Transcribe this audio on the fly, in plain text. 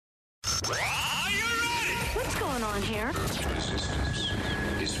going on here? Resistance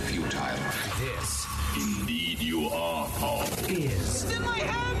is futile. This, Indeed you are, Paul. is It's in my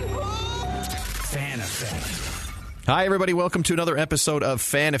hand, Paul! Fan Effect. Hi, everybody. Welcome to another episode of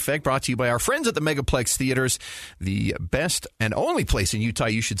Fan Effect, brought to you by our friends at the Megaplex Theaters, the best and only place in Utah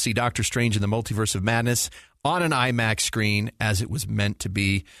you should see Doctor Strange in the Multiverse of Madness on an IMAX screen as it was meant to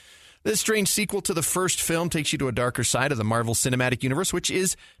be. This strange sequel to the first film takes you to a darker side of the Marvel Cinematic Universe, which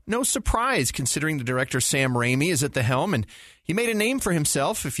is no surprise considering the director Sam Raimi is at the helm, and he made a name for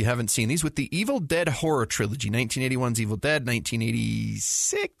himself, if you haven't seen these, with the Evil Dead horror trilogy. 1981's Evil Dead,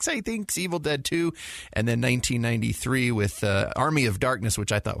 1986, I think, Evil Dead 2, and then 1993 with Army of Darkness,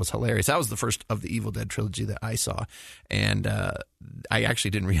 which I thought was hilarious. That was the first of the Evil Dead trilogy that I saw, and I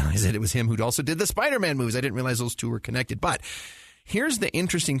actually didn't realize that it was him who also did the Spider-Man movies. I didn't realize those two were connected, but here's the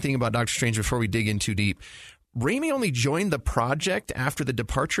interesting thing about Doctor Strange before we dig in too deep. Raimi only joined the project after the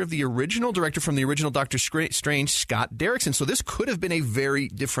departure of the original director from the original Doctor Strange, Scott Derrickson. So this could have been a very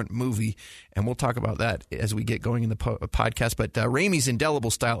different movie, and we'll talk about that as we get going in the podcast. But Raimi's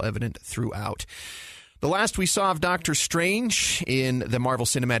indelible style evident throughout. The last we saw of Doctor Strange in the Marvel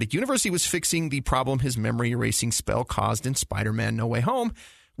Cinematic Universe, he was fixing the problem his memory erasing spell caused in Spider-Man No Way Home,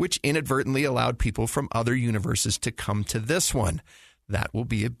 which inadvertently allowed people from other universes to come to this one. That will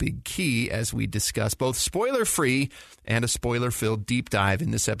be a big key as we discuss both spoiler-free and a spoiler-filled deep dive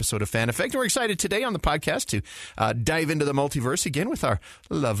in this episode of Fan Effect. And we're excited today on the podcast to dive into the multiverse again with our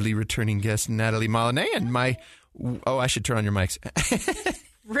lovely returning guest, Natalie Molyneux, and my... Oh, I should turn on your mics.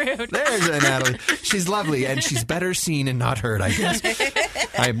 Rude. There's Natalie. She's lovely, and she's better seen and not heard, I guess.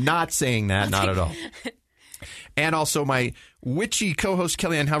 I am not saying that, not at all. And also my witchy co-host,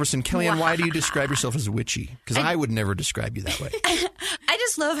 Kellyanne Halverson. Kellyanne, why do you describe yourself as witchy? Because I would never describe you that way. I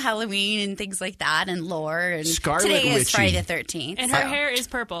just love Halloween and things like that and lore. And Scarlet today is Witchy. Friday the 13th. And her hair is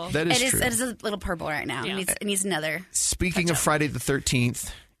purple. That is true. It is a little purple right now. Yeah. It needs another. Speaking of Friday the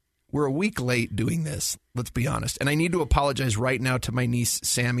 13th, we're a week late doing this, let's be honest. And I need to apologize right now to my niece,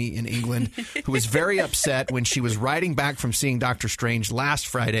 Sammy, in England, who was very upset when she was riding back from seeing Doctor Strange last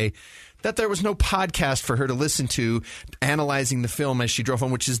Friday that there was no podcast for her to listen to analyzing the film as she drove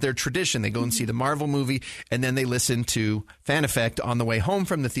home, which is their tradition. They go and see the Marvel movie, and then they listen to Fan Effect on the way home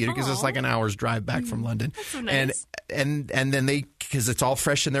from the theater because it's like an hour's drive back from London. That's so nice. And then they, because it's all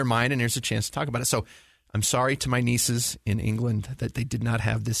fresh in their mind, and there's a chance to talk about it. So I'm sorry to my nieces in England that they did not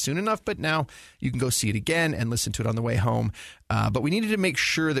have this soon enough, but now you can go see it again and listen to it on the way home. But we needed to make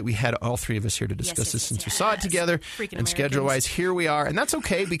sure that we had all three of us here to discuss this since we saw it together. Freaking and schedule-wise, here we are. And that's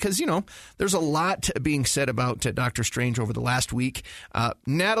okay because, you know, there's a lot being said about Doctor Strange over the last week.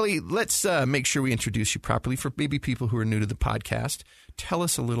 Natalie, let's make sure we introduce you properly for maybe people who are new to the podcast. Tell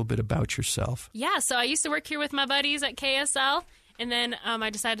us a little bit about yourself. Yeah, so I used to work here with my buddies at KSL. And then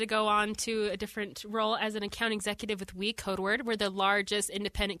I decided to go on to a different role as an account executive with We Codeword. We're the largest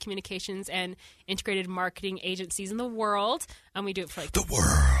independent communications and integrated marketing agencies in the world. And we do it for like... The world.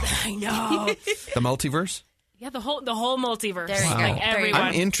 I know. The multiverse? Yeah, the whole multiverse. There you go. Like everyone.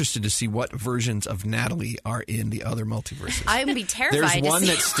 I'm interested to see what versions of Natalie are in the other multiverses. I would be terrified There's to one see.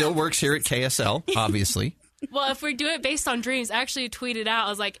 that still works here at KSL, obviously. Well, if we do it based on dreams, I actually tweeted out, I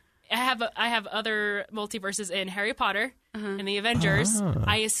was like, I have other multiverses in Harry Potter and the Avengers.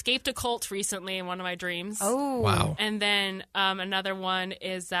 I escaped a cult recently in one of my dreams. Oh. Wow. And then another one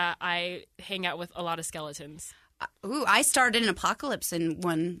is that I hang out with a lot of skeletons. Ooh, I started an apocalypse in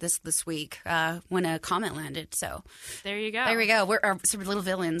one this week when a comet landed. So There you go. there we go. We're some little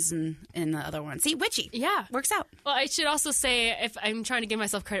villains in the other one. See, witchy. Yeah. Works out. Well, I should also say, if I'm trying to give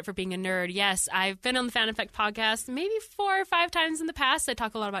myself credit for being a nerd, yes, I've been on the Fan Effect podcast maybe 4 or 5 times in the past. I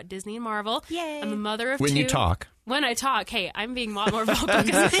talk a lot about Disney and Marvel. Yay. I'm a mother of When 2. you talk. When I talk, hey, I'm being a lot more vocal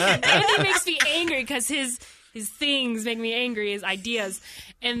because Andy makes me angry because his things make me angry, his ideas.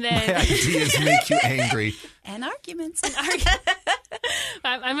 And then Ideas make you angry. And arguments.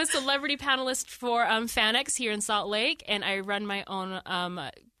 I'm a celebrity panelist for FanX here in Salt Lake, and I run my own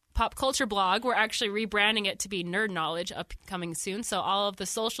pop culture blog. We're actually rebranding it to be Nerd Knowledge, upcoming soon. So all of the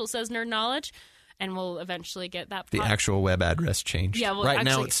social says Nerd Knowledge, and we'll eventually get that. The actual web address changed. Yeah, well, right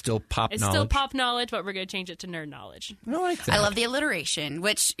now actually, it's still Pop It's Knowledge. still Pop Knowledge, but we're going to change it to Nerd Knowledge. I like that. I love the alliteration,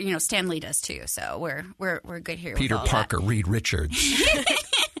 which Stan Lee does too. So we're good here. Peter with all Parker, that. Reed Richards,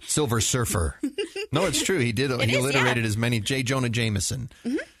 Silver Surfer. No, it's true. He did. He is, alliterated yeah. as many. J. Jonah Jameson.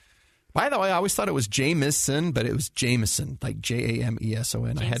 By the way, I always thought it was Jameson, but it was Jameson, like Jameson.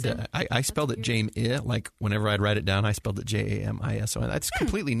 I spelled it Jame, like whenever I'd write it down, I spelled it Jamison. That's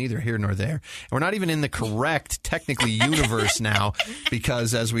completely neither here nor there. And we're not even in the correct, technically, universe now,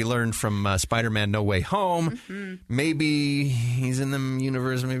 because as we learned from Spider-Man No Way Home, maybe he's in the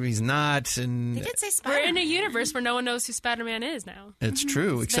universe, maybe he's not. And They did say We're Spider-Man. in a universe where no one knows who Spider-Man is now. it's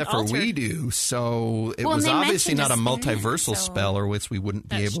true, It's except been for we altered. do. So it Well, was and they obviously not a mentioned his multiversal spirit, so- spell, or which we wouldn't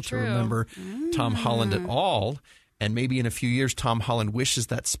be That's able true. to remember Tom Holland at all. And maybe in a few years, Tom Holland wishes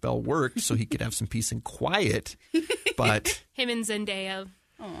that spell worked so he could have some peace and quiet. But Him and Zendaya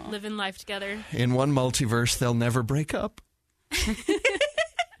living life together. in one multiverse, they'll never break up.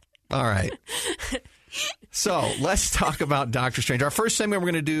 All right. So let's talk about Doctor Strange. Our first segment,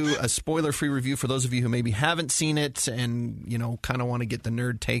 we're going to do a spoiler-free review for those of you who maybe haven't seen it and, kind of want to get the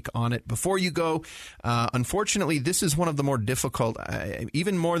nerd take on it. Before you go, unfortunately, this is one of the more difficult,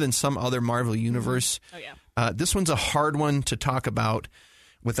 even more than some other Marvel Universe. Oh, yeah. This one's a hard one to talk about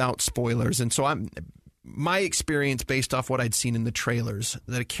without spoilers. And so my experience based off what I'd seen in the trailers,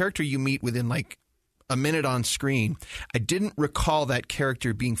 that a character you meet within like a minute on screen, I didn't recall that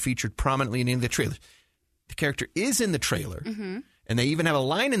character being featured prominently in any of the trailers. The character is in the trailer, and they even have a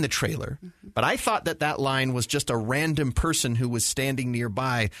line in the trailer, but I thought that line was just a random person who was standing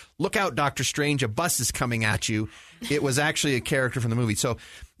nearby. Look out, Doctor Strange, a bus is coming at you. It was actually a character from the movie. So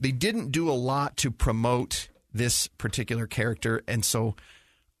they didn't do a lot to promote this particular character, and so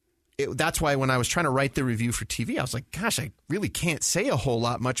that's why when I was trying to write the review for TV, I was like, gosh, I really can't say a whole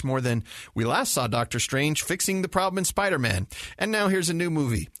lot much more than we last saw Doctor Strange fixing the problem in Spider-Man. And now here's a new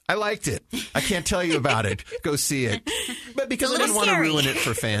movie. I liked it. I can't tell you about it. Go see it. But because I didn't want to ruin it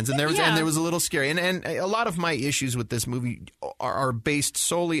for fans. And there was a little scary. And a lot of my issues with this movie are based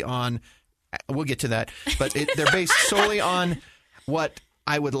solely on, we'll get to that, but they're based solely on what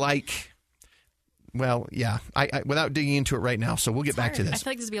I would like. Well, yeah, I without digging into it right now, so we'll get back to I this.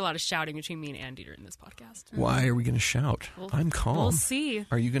 feel like there's going to be a lot of shouting between me and Andy during this podcast. Why are we going to shout? I'm calm. We'll see.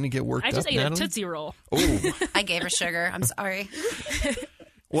 Are you going to get worked I just up, ate Natalie? a Tootsie Roll. Oh, I gave her sugar. I'm sorry.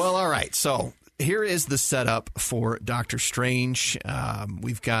 well, all right. So here is the setup for Doctor Strange.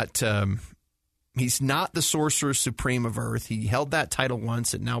 We've got... he's not the Sorcerer Supreme of Earth. He held that title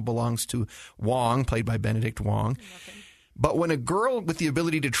once. It now belongs to Wong, played by Benedict Wong. But when a girl with the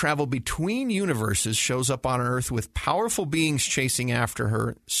ability to travel between universes shows up on Earth with powerful beings chasing after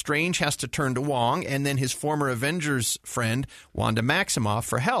her, Strange has to turn to Wong and then his former Avengers friend, Wanda Maximoff,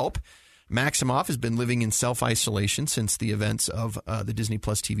 for help. Maximoff has been living in self-isolation since the events of the Disney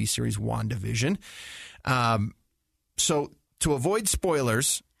Plus TV series WandaVision. So to avoid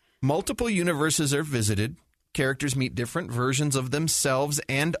spoilers, multiple universes are visited. Characters meet different versions of themselves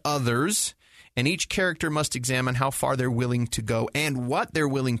and others. And each character must examine how far they're willing to go and what they're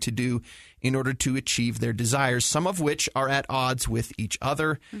willing to do in order to achieve their desires, some of which are at odds with each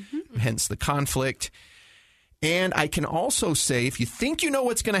other, hence the conflict. And I can also say, if you think you know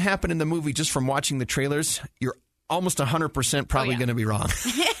what's going to happen in the movie just from watching the trailers, you're almost 100% probably going to be wrong.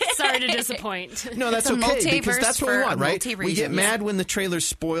 Sorry to disappoint. No, that's It's a okay, because multiverse that's what we for want, right? multi-regions. We get mad when the trailers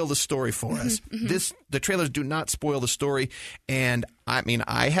spoil the story for us. The trailers do not spoil the story, and I mean,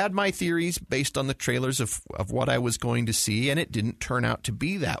 I had my theories based on the trailers of what I was going to see, and it didn't turn out to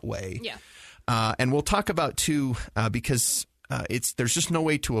be that way. Yeah. And we'll talk about, too, because there's just no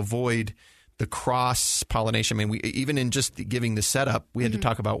way to avoid the cross-pollination. I mean, even in just giving the setup, we had to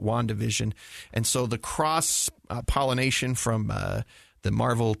talk about WandaVision. And so the cross-pollination from the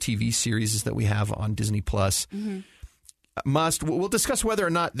Marvel TV series that we have on Disney Plus we'll discuss whether or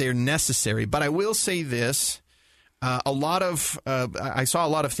not they're necessary. But I will say this. I saw a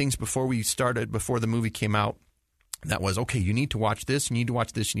lot of things before the movie came out. That was, okay, you need to watch this, you need to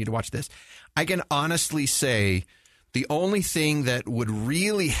watch this, you need to watch this. I can honestly say the only thing that would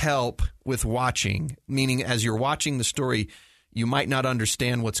really help with watching, meaning as you're watching the story, you might not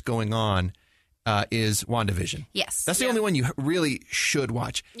understand what's going on, is WandaVision. Yes. That's the only one you really should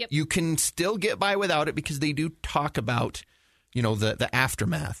watch. Yep. You can still get by without it because they do talk about, the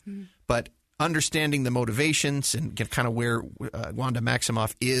aftermath. But understanding the motivations and kind of where Wanda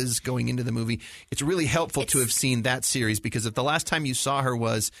Maximoff is going into the movie, it's really helpful to have seen that series, because if the last time you saw her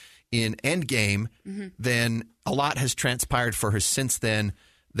was in Endgame, then a lot has transpired for her since then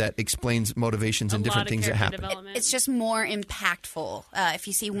that explains motivations and different things that happen. It's just more impactful if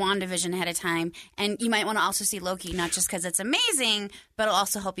you see WandaVision ahead of time. And you might want to also see Loki, not just because it's amazing, but it'll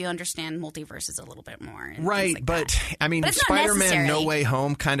also help you understand multiverses a little bit more. And right, like but that. I mean, But it's not Spider-Man necessary. No Way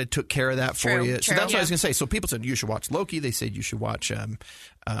Home kind of took care of that for True, you. So true. that's what I was going to say. So people said you should watch Loki. They said you should watch,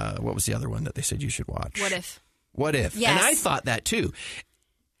 what was the other one that they said you should watch? What If? What If? Yes. And I thought that too.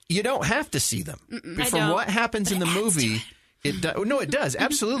 You don't have to see them. I From don't. what happens in the movie, it does.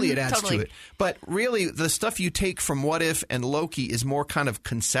 Absolutely, it adds Totally. to it. But really, the stuff you take from What If and Loki is more kind of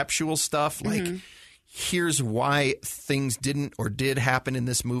conceptual stuff, like here's why things didn't or did happen in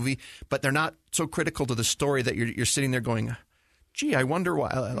this movie, but they're not so critical to the story that you're sitting there going, gee, I wonder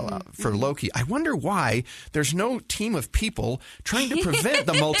why, for Loki, I wonder why there's no team of people trying to prevent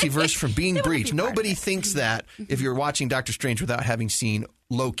the multiverse from being breached. Nobody thinks that if you're watching Doctor Strange without having seen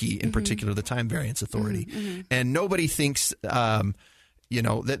Loki, in particular, the Time Variance Authority. And nobody thinks,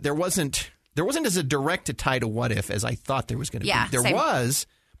 that there wasn't as a direct tie to What If as I thought there was going to Yeah, be. There same. was,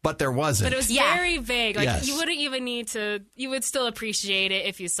 but there wasn't. But it was Yeah. very vague. Like Yes. you wouldn't even need to. You would still appreciate it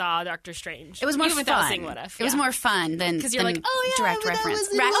if you saw Doctor Strange. It was more even without fun. seeing What If. It was more fun than because you're than like, oh yeah, direct but that reference. was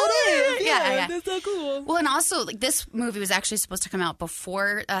in Right. What If. Yeah. that's so cool. Well, and also like this movie was actually supposed to come out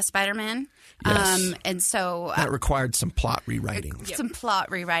before Spider-Man, Yes. and so that required some plot rewriting. some plot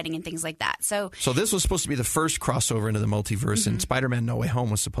rewriting and things like that. So So this was supposed to be the first crossover into the multiverse, and Spider-Man No Way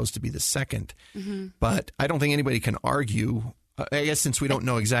Home was supposed to be the second. But I don't think anybody can argue. I guess since we don't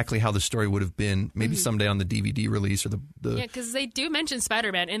know exactly how the story would have been, maybe someday on the DVD release or the Yeah, because they do mention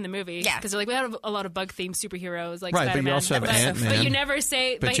Spider-Man in the movie. Yeah. Because they're like, we have a lot of bug-themed superheroes like Right, but you Spider-Man. also have Ant-Man. But you never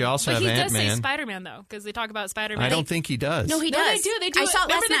say. But you also have he does Ant-Man. say Spider-Man though, because they talk about Spider-Man. I don't think he does. no, he No, does. they do. They do. I saw it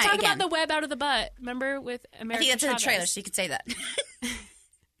Remember last they night talk again. about the web out of the butt. Remember with I American think that's in the Chavez? trailer, so you could say that.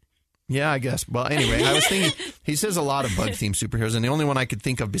 Yeah, I guess. Well, anyway, I was thinking he says a lot of bug-themed superheroes, and the only one I could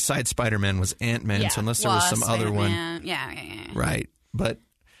think of besides Spider-Man was Ant-Man. Yeah. So unless there was some other one, Spider-Man. Yeah. right? But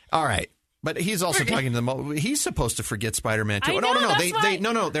all right. But he's also talking to the. He's supposed to forget Spider-Man too. I know, No. that's why-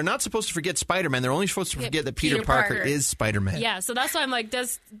 No. They're not supposed to forget Spider-Man. They're only supposed to forget that Peter Peter Parker Parker. is Spider-Man. Yeah, so that's why I'm like,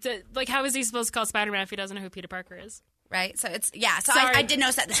 how is he supposed to call Spider-Man if he doesn't know who Peter Parker is? Right. So it's So Sorry. I did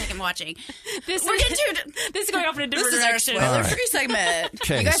notice that the second watching. This We're is, getting to this is going off in a this different is our direction. spoiler-free segment.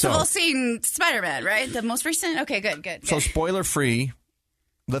 Okay, you guys so- have all seen Spider-Man, right? The most recent. Okay, good. So spoiler-free.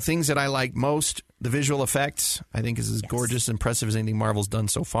 The things that I like most, the visual effects, I think is as gorgeous, impressive as anything Marvel's done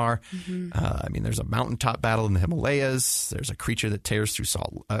so far. I mean, there's a mountaintop battle in the Himalayas. There's a creature that tears through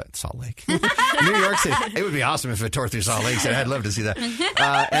Salt Lake. New York City. It would be awesome if it tore through Salt Lake. So I'd love to see that.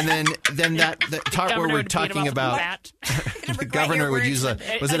 And then that part where Governor we're would beat him talking off about with a bat. the governor would use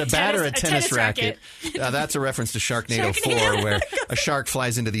was it a bat or a tennis racket? That's a reference to Sharknado 4, where a shark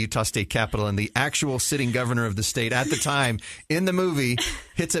flies into the Utah State Capitol, and the actual sitting governor of the state at the time in the movie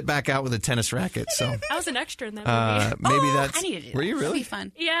hits it back out with a tennis racket. So I was an extra in that movie. maybe that's. I need to do Were you that. That'd really? be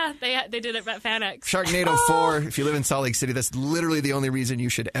fun. Yeah, they did it at FanX. Sharknado 4, if you live in Salt Lake City, that's literally the only reason you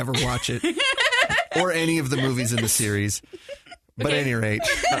should ever watch it. Or any of the movies in the series. But at any rate,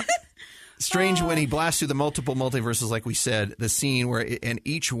 Strange, when he blasts through the multiple multiverses, like we said, the scene where, and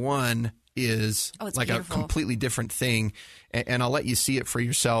each one is it's like beautiful. a completely different thing. And I'll let you see it for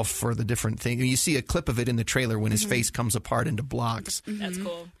yourself for the different thing. You see a clip of it in the trailer when his face comes apart into blocks. That's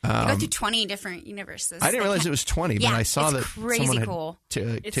cool. They go through 20 different universes. I didn't realize it was 20, but Yeah, I saw it's that crazy someone had cool.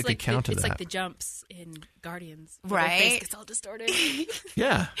 It's took like account of it's that. like the jumps in Guardians, where their Right. face gets all distorted.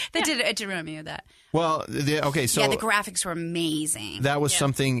 Yeah. It did remind me of that. Well, okay, so Yeah, the graphics were amazing. that was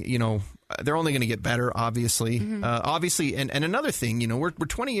something, they're only going to get better, obviously. Obviously, and another thing, we're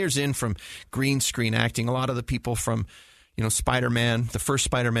 20 years in from green screen acting. A lot of the people from, Spider-Man, the first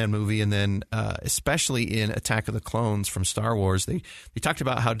Spider-Man movie, and then especially in Attack of the Clones from Star Wars, they talked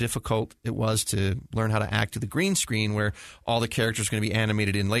about how difficult it was to learn how to act to the green screen where all the characters are going to be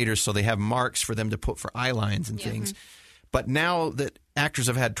animated in later, so they have marks for them to put for eye lines and things. But now that actors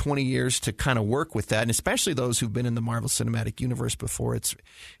have had 20 years to kind of work with that, and especially those who've been in the Marvel Cinematic Universe before, it's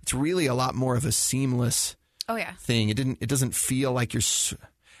really a lot more of a seamless Oh, yeah. thing. It doesn't feel like you're.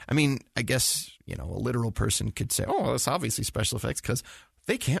 I mean, I guess a literal person could say, "Oh, well, it's obviously special effects because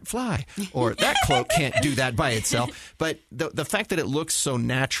they can't fly, or that cloak can't do that by itself." But the fact that it looks so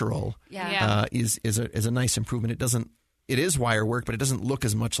natural Yeah. is a nice improvement. It doesn't. It is wire work, but it doesn't look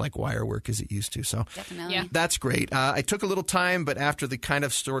as much like wire work as it used to. So Definitely. Yeah. that's great. I took a little time, but after the kind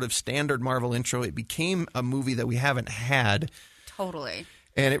of sort of standard Marvel intro, it became a movie that we haven't had. Totally.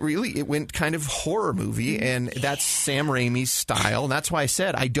 And it went kind of horror movie, and that's Sam Raimi's style. And that's why I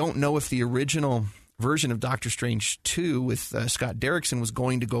said I don't know if the original version of Doctor Strange 2 with Scott Derrickson was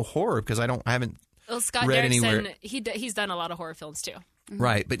going to go horror, because I haven't Well, Scott read Derrickson, anywhere. he's done a lot of horror films too.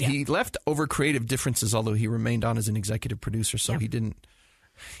 Right, but he left over creative differences, although he remained on as an executive producer, so he didn't.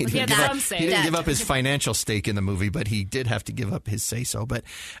 He Yeah, didn't, some say he didn't that. give up his financial stake in the movie, but he did have to give up his say-so. But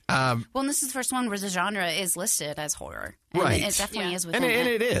Well, and this is the first one where the genre is listed as horror. And Right. It definitely Yeah. is within and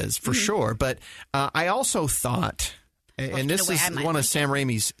it is for sure. But I also thought, and this the way is I might one of like Sam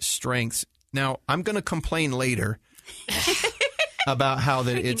Raimi's strengths. Now, I'm going to complain later. about how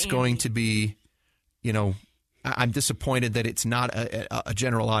that it's going Andy. to be, I'm disappointed that it's not a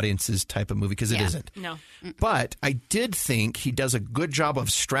general audience's type of movie because it isn't. No. But I did think he does a good job of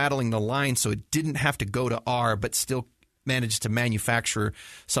straddling the line so it didn't have to go to R, but still managed to manufacture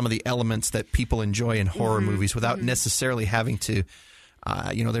some of the elements that people enjoy in horror movies without necessarily having to,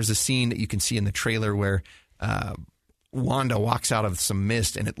 there's a scene that you can see in the trailer where Wanda walks out of some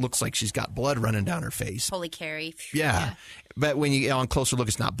mist and it looks like she's got blood running down her face. Holy Carrie. Yeah. But when you get on closer look,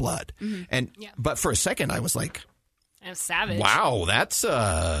 it's not blood. But for a second, I was like, I'm savage. wow, that's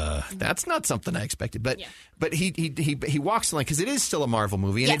not something I expected. But he walks the line because it is still a Marvel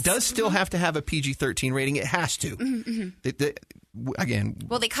movie and it does still have to have a PG-13 rating. It has to. Again,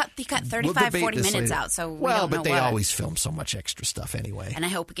 Well, they cut we'll 35, debate 40 this minutes later. out, so we well, don't know but they what. always film so much extra stuff anyway. And I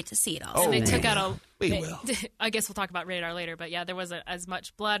hope we get to see it all. Oh, They we took will. out We will. I guess we'll talk about rated R later, but yeah, there wasn't as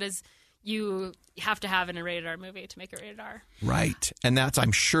much blood as you have to have in a rated R movie to make it rated R. Right, and that's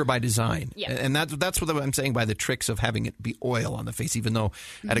I'm sure by design. Yeah. And that's what I'm saying by the tricks of having it be oil on the face, even though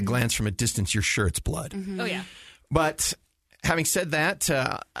at a glance from a distance you're sure it's blood. Oh yeah. But having said that,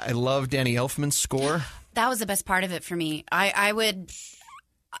 I love Danny Elfman's score. That was the best part of it for me. I would,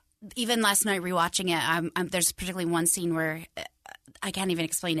 even last night rewatching it, there's particularly one scene where I can't even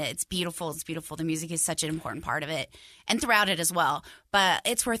explain it. It's beautiful. It's beautiful. The music is such an important part of it, and throughout it as well. But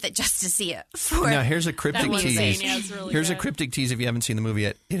it's worth it just to see it. Now, here's a cryptic That one tease. scene, yeah, it's really Here's a good. cryptic tease if you haven't seen the movie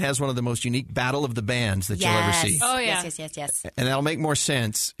yet. It has one of the most unique battle of the bands that you'll ever see. Oh, yeah. Yes. And that'll make more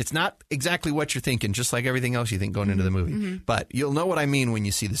sense. It's not exactly what you're thinking, just like everything else you think going into the movie. But you'll know what I mean when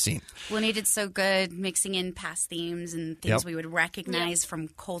you see the scene. Well, he did so good mixing in past themes and things Yep. we would recognize from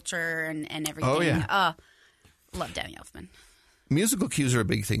culture and everything. Oh, yeah. Love Danny Elfman. Musical cues are a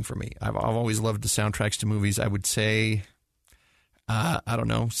big thing for me. I've always loved the soundtracks to movies. I would say,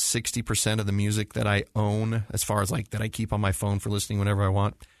 60% of the music that I own, as far as like that I keep on my phone for listening whenever I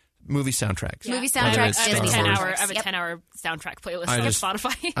want, movie soundtracks. Movie I soundtracks, have a Disney 10 soundtracks. hour. I have a Yep. 10-hour soundtrack playlist I on just-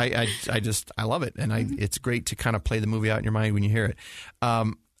 Spotify. I love it, and it's great to kind of play the movie out in your mind when you hear it.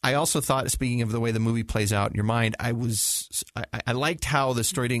 I also thought, speaking of the way the movie plays out in your mind, I liked how the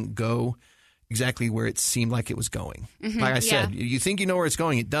story didn't go exactly where it seemed like it was going. Like I said, you think you know where it's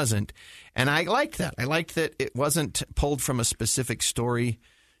going, it doesn't, and I liked that. I liked that it wasn't pulled from a specific story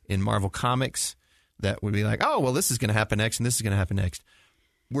in Marvel Comics that would be like, oh, well, this is going to happen next, and this is going to happen next.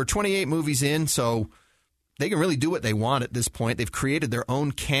 We're 28 movies in, so they can really do what they want at this point. They've created their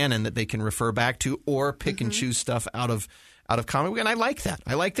own canon that they can refer back to or pick and choose stuff out of comic book, and I like that.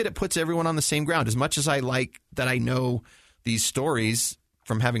 I like that it puts everyone on the same ground. As much as I like that I know these stories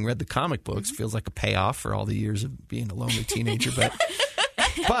from having read the comic books, feels like a payoff for all the years of being a lonely teenager.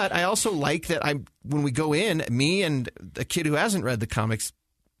 But I also like that when we go in, me and a kid who hasn't read the comics,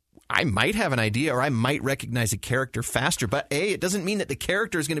 I might have an idea or I might recognize a character faster. But it doesn't mean that the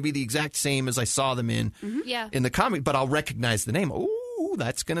character is going to be the exact same as I saw them in the comic, but I'll recognize the name. Ooh,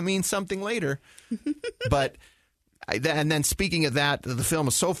 that's going to mean something later. But and then speaking of that, the film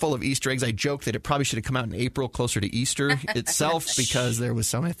is so full of Easter eggs. I joke that it probably should have come out in April, closer to Easter itself, because there was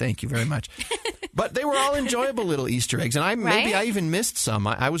so many. Thank you very much. But they were all enjoyable little Easter eggs, and maybe I even missed some.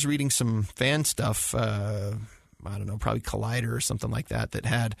 I was reading some fan stuff. I don't know, probably Collider or something like that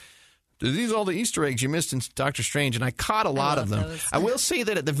had. These are all the Easter eggs you missed in Doctor Strange, and I caught a lot of them. those. I will say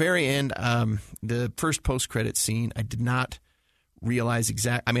that at the very end, the first post-credit scene, I did not realize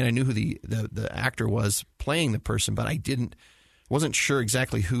I mean, I knew who the actor was playing the person, but I wasn't sure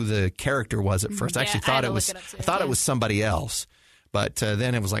exactly who the character was at first. I actually thought it was somebody else. But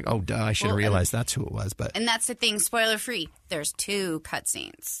then it was like, oh, duh, I should have realized that's who it was. But And that's the thing, spoiler free. There's 2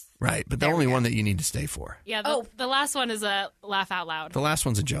 cutscenes. right, but the only one that you need to stay for. Yeah, the last one is a laugh out loud. The last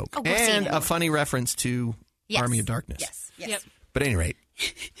one's a joke. Oh, we've seen And it. a funny reference to Yes. Army of Darkness. Yes. Yep. But at any rate,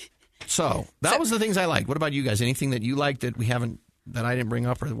 so that was the things I liked. What about you guys? Anything that you liked that that I didn't bring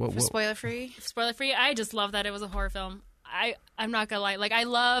up? Or what? Spoiler free? Spoiler free. I just love that it was a horror film. I'm not gonna lie. Like, I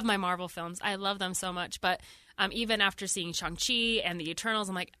love my Marvel films. I love them so much. But even after seeing Shang-Chi and the Eternals,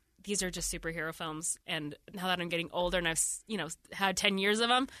 I'm like, these are just superhero films. And now that I'm getting older and I've had 10 years of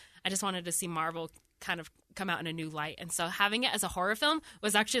them, I just wanted to see Marvel kind of come out in a new light. And so having it as a horror film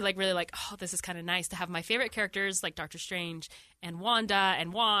was actually like really like, oh, this is kind of nice to have my favorite characters like Doctor Strange and Wanda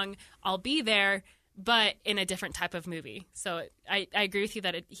and Wong all be there, but in a different type of movie. So I agree with you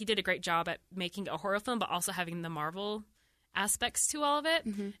that he did a great job at making a horror film, but also having the Marvel aspects to all of it.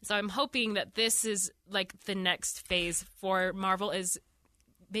 Mm-hmm. So I'm hoping that this is like the next phase for Marvel, is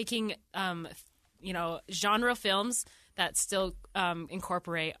making genre films that still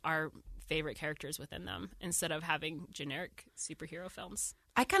incorporate our favorite characters within them instead of having generic superhero films.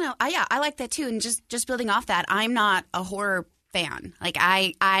 I like that too. And just building off that, I'm not a horror fan. Like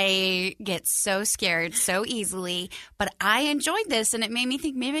I get so scared so easily, but I enjoyed this, and it made me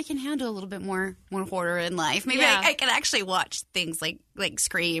think maybe I can handle a little bit more horror in life. Maybe Yeah. I can actually watch things like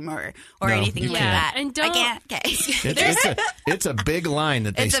Scream or No, anything you like can't. that. And don't- I can't. Okay. It's a big line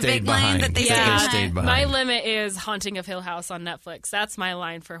that they It's a stayed big line behind. that they stayed behind. My limit is Haunting of Hill House on Netflix. That's my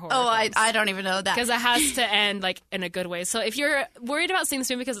line for horror. Oh, films. I don't even know that. Because it has to end like in a good way. So if you're worried about seeing this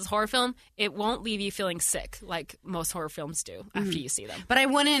movie because it's a horror film, it won't leave you feeling sick like most horror films do after you see them. But I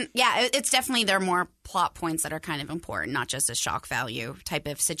wouldn't. Yeah, it's definitely there are more plot points that are kind of important, not just a shock value type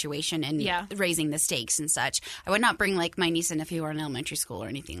of situation and Yeah. raising the stakes and such. I would not bring like my niece and nephew who are in elementary school or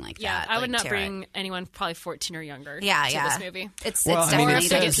anything like Yeah, that. I would like, not to bring anyone probably 14 or younger it. to Yeah. this movie. It's Well, I mean, definitely it Or if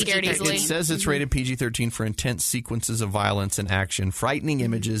they get says, scared easily. it says it's rated PG-13 for intense sequences of violence and action, frightening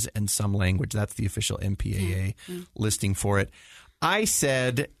images, and some language. That's the official MPAA listing for it. I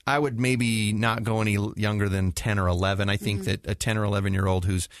said I would maybe not go any younger than 10 or 11. I think that a 10 or 11-year-old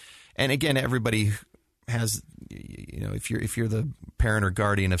who's, and again, everybody has, if you're the parent or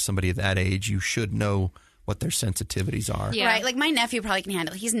guardian of somebody at that age, you should know what their sensitivities are. Yeah. Right, like my nephew probably can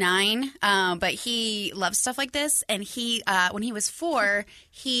handle it. He's 9, but he loves stuff like this. And he, when he was 4,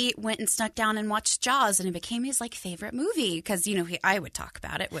 he went and snuck down and watched Jaws, and it became his like favorite movie because I would talk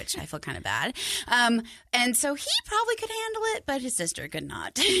about it, which I feel kind of bad. And so he probably could handle it, but his sister could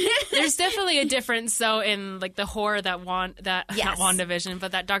not. There's definitely a difference, though, in like the horror that not Yes. WandaVision,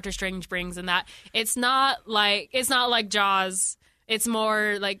 but that Doctor Strange brings, in that it's not like Jaws. It's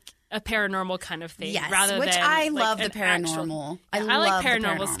more like a paranormal kind of thing, Yes, rather which than I like, love the an actual- paranormal. I I like love the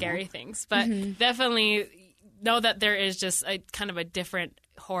paranormal, paranormal. scary things, but definitely know that there is just a kind of a different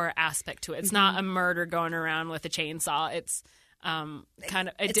horror aspect to it. It's not a murder going around with a chainsaw. It's kind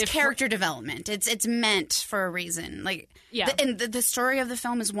of a It's different character development. It's meant for a reason. Like, Yeah. and the story of the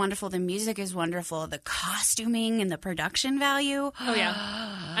film is wonderful. The music is wonderful. The costuming and the production value. Oh yeah,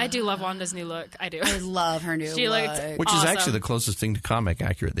 I do love Wanda's new look. I do. I love her new She look. looked Which is awesome. actually the closest thing to comic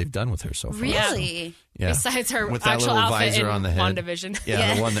accurate they've done with her so far. Really? Yeah. Besides her With that actual little outfit visor in on the head. WandaVision. Yeah,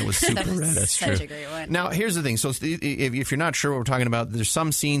 Yeah. the one that was super That was red. That's such true. a great one. Now, here's the thing. So, if you're not sure what we're talking about, there's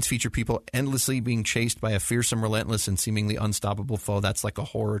some scenes feature people endlessly being chased by a fearsome, relentless, and seemingly unstoppable foe. That's like a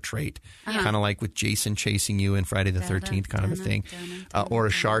horror trait, kind of like with Jason chasing you in Friday the 13th, kind of a thing, or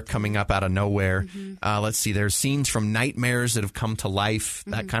a shark coming up out of nowhere. Let's see. There's scenes from nightmares that have come to life,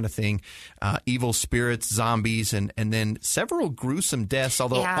 that kind of thing. Evil spirits, zombies, and then several gruesome deaths.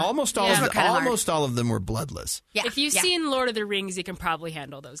 Although Yeah. almost all Yeah. of Those were kinda hard. almost all of them were bloodless. Yeah. If you've yeah. seen Lord of the Rings, you can probably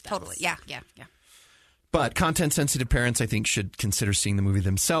handle those deaths. Totally. Yeah. But content-sensitive parents, I think, should consider seeing the movie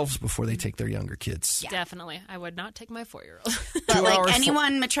themselves before they take their younger kids. Definitely. I would not take my 4-year-old. But 2 like hours,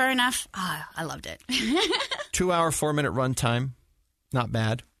 anyone mature enough, I loved it. 2 hour, 4-minute runtime. Not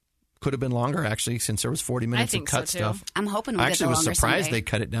bad. Could have been longer, actually, since there was 40 minutes of think so, cut too. stuff. I'm hoping we'll I get actually the was longer surprised someday. they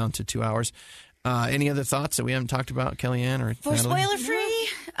cut it down to 2 hours. Any other thoughts that we haven't talked about, Kellyanne or For Natalie? spoiler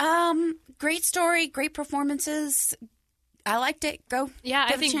free, great story, great performances. I liked it. Go. Yeah, I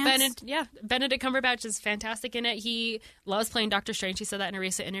give it a think chance. Benedict Cumberbatch is fantastic in it. He loves playing Doctor Strange. He said that in a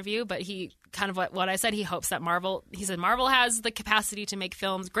recent interview, but he kind of what I said, he hopes that Marvel has the capacity to make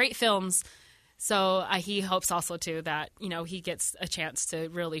great films. So he hopes also too that, he gets a chance to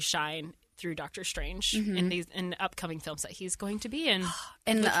really shine through Doctor Strange in upcoming films that he's going to be in.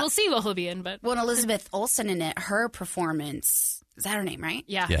 And Which we'll see what he'll be in, but Well, Elizabeth Olsen in it, her performance, is that her name, right?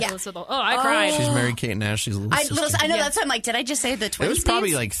 yeah. Yeah. Elizabeth- I cried. She's Mary Kate and Ashley's little sister. I know Yeah. that's why I'm like, did I just say the twins? It was probably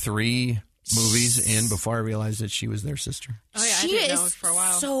names? like 3 movies in before I realized that she was their sister. Oh, yeah, I she didn't know is it for a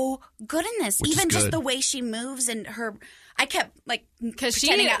while. so good in this. Which is Even just good. the way she moves and her. I kept like 'Cause she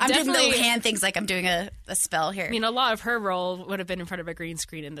pretending I'm doing definitely- little hand things like I'm doing a spell here. I mean, a lot of her role would have been in front of a green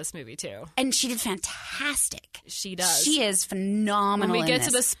screen in this movie, too. And she did fantastic. She does. She is phenomenal. When we in get to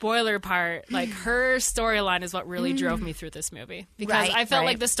the this. spoiler part, like her storyline is what really drove me through this movie. Because Right, I felt right.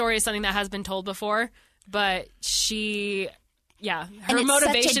 like the story is something that has been told before, but her And it's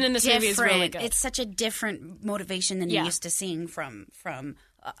motivation such a in this movie is really different- good. It's such a different motivation than Yeah. you're used to seeing from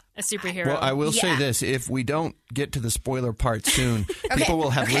a superhero. Well, I will say Yeah. this. If we don't get to the spoiler part soon, people will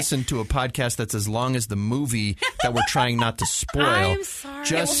have listened to a podcast that's as long as the movie that we're trying not to spoil. I'm sorry.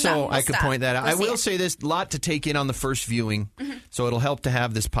 Just We'll so stop. We'll I could stop. point that out. We'll I see will it. say this, lot to take in on the first viewing. So it'll help to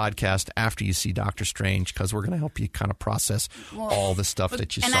have this podcast after you see Doctor Strange, because we're going to help you kind of process all the stuff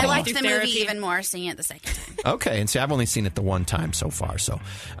that you And saw. I liked Do the therapy. movie even more seeing it the second time. Okay, and see, I've only seen it the one time so far. So,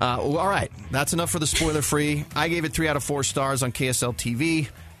 well, all right, that's enough for the spoiler free. I gave it 3 out of 4 stars on KSL TV.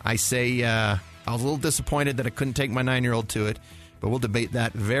 I say I was a little disappointed that I couldn't take my 9-year-old to it, but we'll debate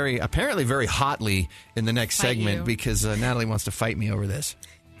that apparently very hotly in the next Fight segment you. because Natalie wants to fight me over this.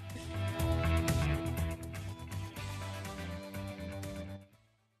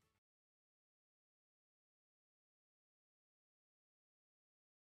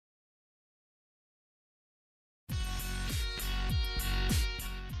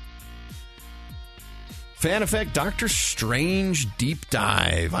 Fan Effect Doctor Strange Deep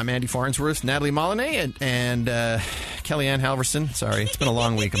Dive. I'm Andy Farnsworth, Natalie Molyneux, and Kellyanne Halverson. Sorry, it's been a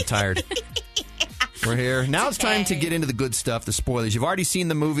long week. I'm tired. We're here. Now it's time to get into the good stuff, the spoilers. You've already seen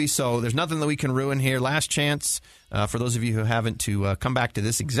the movie, so there's nothing that we can ruin here. Last chance for those of you who haven't to come back to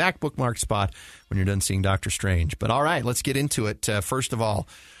this exact bookmark spot when you're done seeing Doctor Strange. But all right, let's get into it. First of all,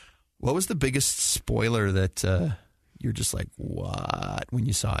 what was the biggest spoiler that you're just like, what, when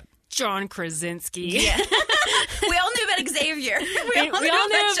you saw it? John Krasinski. Yeah. We all knew about Xavier. We all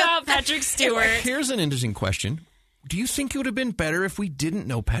knew about Patrick Stewart. Here's an interesting question. Do you think it would have been better if we didn't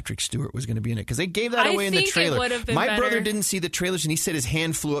know Patrick Stewart was going to be in it? Because they gave that away in the trailer. It would have been My better. brother didn't see the trailers, and he said his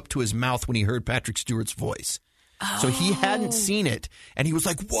hand flew up to his mouth when he heard Patrick Stewart's voice. So he hadn't seen it, and he was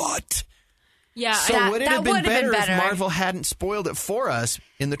like, what? Yeah. So would it have been would have been better if better. Marvel hadn't spoiled it for us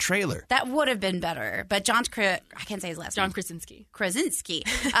in the trailer? That would have been better. But I can't say his last John name. Krasinski. Krasinski.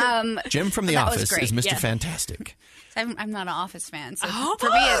 Jim from The That was Office great, is Mr. yeah. Fantastic. I'm not an Office fan. So for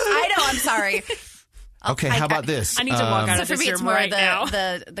me, I know, I'm sorry. Okay, how about this? I need to walk out So of for this me, it's room more right now.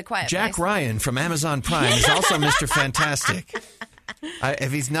 the quiet Jack place. Ryan from Amazon Prime is also Mr. Fantastic.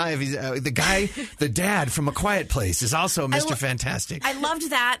 The dad from A Quiet Place is also Mr. Fantastic. I loved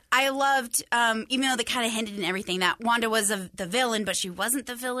that. I loved, even though they kind of hinted in everything, that Wanda was the villain, but she wasn't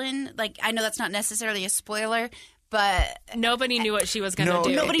the villain. Like, I know that's not necessarily a spoiler, but Nobody knew what she was going to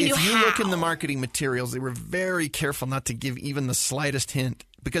do. nobody knew if you look how. in the marketing materials, they were very careful not to give even the slightest hint.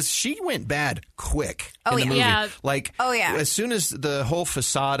 Because she went bad quick in the movie. Yeah. Like, as soon as the whole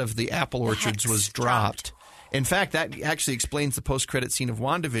facade of the apple orchards was dropped. In fact, that actually explains the post-credit scene of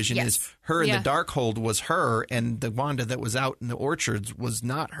WandaVision. Yes. Is her in Yeah. the Darkhold was her, and the Wanda that was out in the orchards was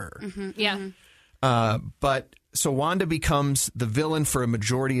not her. Yeah. But so Wanda becomes the villain for a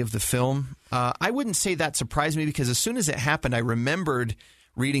majority of the film. I wouldn't say that surprised me because as soon as it happened, I remembered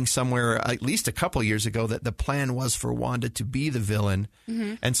reading somewhere at least a couple years ago that the plan was for Wanda to be the villain.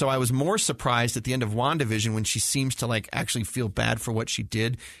 And so I was more surprised at the end of WandaVision when she seems to like actually feel bad for what she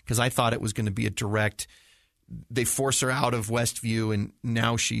did because I thought it was going to be a direct they force her out of Westview and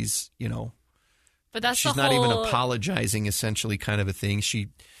now she's, But that's she's the not whole... even apologizing essentially kind of a thing. She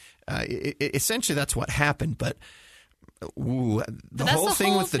essentially that's what happened, but the whole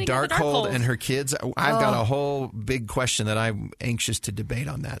thing with the Darkhold and her kids, I've got a whole big question that I'm anxious to debate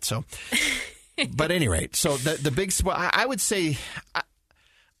on that. So, but at any rate, so the big I would say,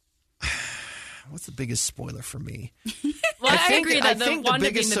 what's the biggest spoiler for me? Well, I agree that I think the Wanda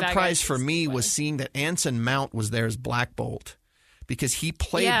biggest being the bad surprise guy for is me spoiler. was seeing that Anson Mount was there as Black Bolt. Because he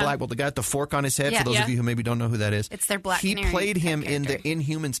played Black Bolt, the guy with the fork on his head, for those of you who maybe don't know who that is. It's their Black He Canary played him in the character.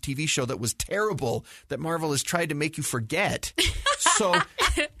 Inhumans TV show that was terrible, that Marvel has tried to make you forget. So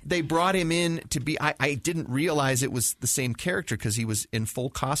they brought him in to be... I didn't realize it was the same character because he was in full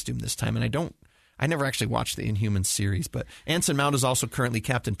costume this time. And I never actually watched the Inhumans series, but Anson Mount is also currently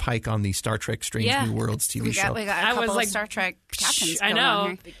Captain Pike on the Star Trek Strange New Worlds TV show. We got a couple of Star Trek captains I going know.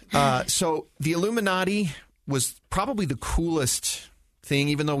 on here. So the Illuminati was probably the coolest thing,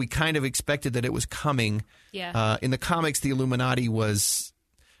 even though we kind of expected that it was coming. Yeah. In the comics, the Illuminati was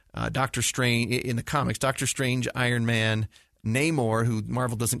Doctor Strange. In the comics, Doctor Strange, Iron Man, Namor, who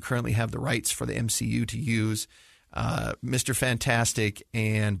Marvel doesn't currently have the rights for the MCU to use, Mr. Fantastic,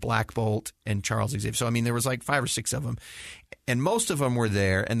 and Black Bolt, and Charles Xavier. So, I mean, there was like 5 or 6 of them. And most of them were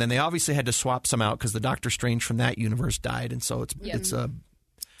there. And then they obviously had to swap some out because the Doctor Strange from that universe died. And so it's It's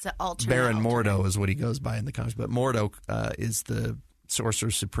an alternate. Baron Mordo is what he goes by in the comics. But Mordo is the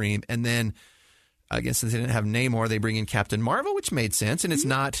Sorcerer Supreme. And then, I guess since they didn't have Namor, they bring in Captain Marvel, which made sense. And it's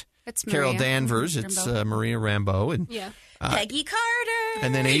not It's Carol Maria Danvers. It's Maria Rambeau. And, Peggy Carter.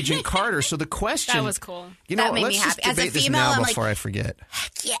 and then Agent Carter. So the question... That was cool. You know That what? made Let's me just happy. As a debate this female, now I'm like, before I forget.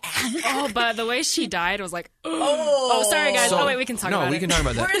 Yeah. Oh, but the way she died was like, oh, sorry, guys. So- wait, we can talk no, about it. we can talk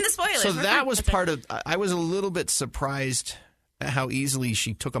about that. We're in the spoilers. So We're that fine. was part of... I was a little bit surprised at how easily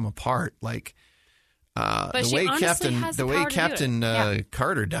she took them apart. Like... But the she way honestly has the the way power to do Captain it.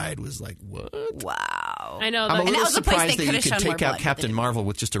 Carter died was like, what? Wow. I know. I'm a but- that little was a place surprised they that you could've could shown more take out blood, but Captain they Marvel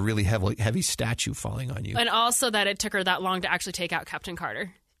with just a really heavy statue falling on you. and also that it took her that long to actually take out Captain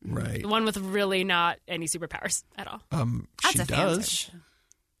Carter. Right. The one with really not any superpowers at all. She That's a fan does. service.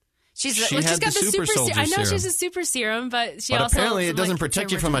 She's She Well, had she's got the super soldier I know serum. she's a super serum, but she But also apparently it doesn't like,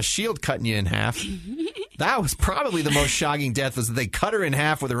 protect you from a shield cutting you in half. That was probably the most shocking death was that they cut her in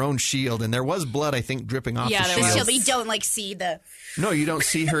half with her own shield, and there was blood, I think, dripping off Yeah, the there shield. was. Shield, you don't see the. No, you don't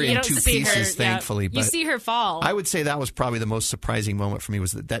see her You in don't 2 see her, pieces, yeah. thankfully. You But see her fall. I would say that was probably the most surprising moment for me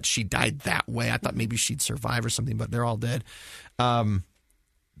was that she died that way. I thought maybe she'd survive or something, but they're all dead.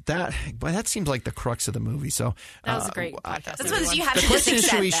 that seems like the crux of the movie. So That was a great podcast. That's what you have the to question is,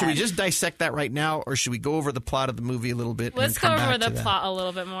 accept should we that. just dissect that right now, or should we go over the plot of the movie a little bit? Let's and go come over back the to that? plot a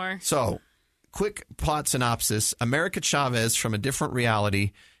little bit more. So, quick plot synopsis. America Chavez from a different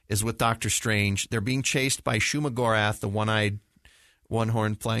reality is with Doctor Strange. They're being chased by Shuma Gorath, the one-eyed,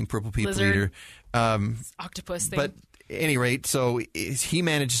 one-horned flying purple people Lizard. eater. Octopus thing. But at any rate, so he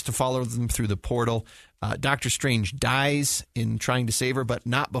manages to follow them through the portal. Doctor Strange dies in trying to save her, but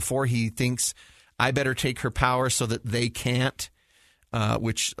not before he thinks, I better take her power so that they can't,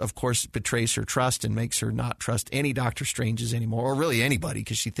 which, of course, betrays her trust and makes her not trust any Doctor Stranges anymore, or really anybody,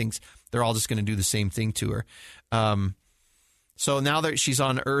 because she thinks they're all just going to do the same thing to her. So now that she's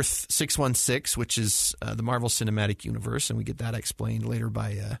on Earth 616, which is the Marvel Cinematic Universe, and we get that explained later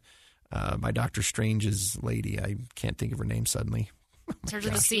by Doctor Strange's lady. I can't think of her name suddenly.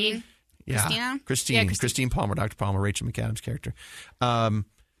 Surgeon C. Yeah, Christina? Christine Palmer, Dr. Palmer, Rachel McAdams' character,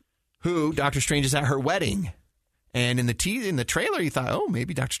 who Doctor Strange is at her wedding. And in the trailer, you thought, oh,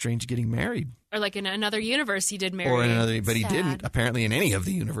 maybe Doctor Strange is getting married. Or like in another universe, he did marry. Or in another, but he Sad. didn't, apparently, in any of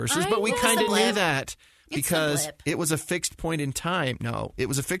the universes. I But we know. kind of It's a knew blip. that It's a because blip. it was a fixed point in time. No, it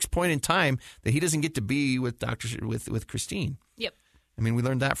was a fixed point in time that he doesn't get to be with with Christine. Yep. I mean, we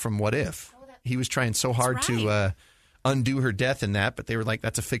learned that from What If. He was trying so hard to undo her death in that, but they were like,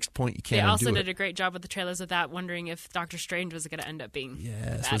 that's a fixed point. You They can't also undo did it. a great job with the trailers of that, wondering if Doctor Strange was going to end up being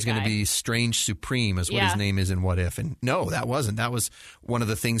Yes, that was going to guy. be Strange Supreme is what his Yeah. name is in What If. And no, that wasn't. That was one of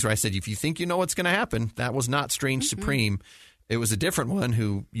the things where I said, if you think you know what's going to happen, that was not Strange Supreme. It was a different one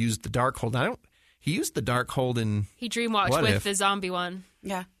who used the Darkhold. He used the Darkhold in, He dreamwalked What with if? the zombie one.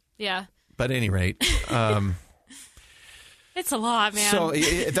 Yeah. Yeah. but at any rate. It's a lot, man. So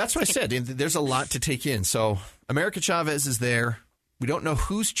that's what I said. There's a lot to take in. So America Chavez is there. We don't know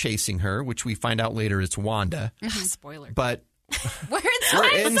who's chasing her, which we find out later it's Wanda. Spoiler. But We're we're in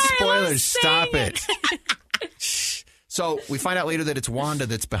sorry, I love spoilers. Stop saying it. So we find out later that it's Wanda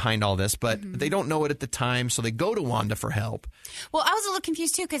that's behind all this, but they don't know it at the time, so they go to Wanda for help. Well, I was a little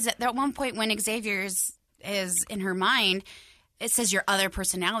confused too because at one point when Xavier's is in her mind, it says your other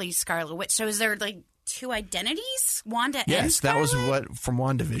personality, Scarlet Witch. So is there like two identities, Wanda and Yes, that was Scarlet? what from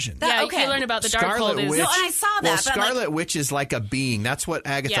WandaVision. yeah, okay. you learn about the Scarlet Darkhold is Witch. No, and I saw that, Well, but I'm like- Scarlet Witch is like a being. That's what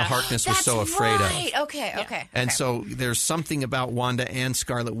Agatha Yeah. Harkness was That's so afraid right. of. Okay. And okay. so there's something about Wanda and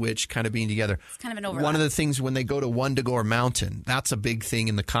Scarlet Witch kind of being together. It's kind of an overlap. One of the things when they go to Wundagore Mountain, that's a big thing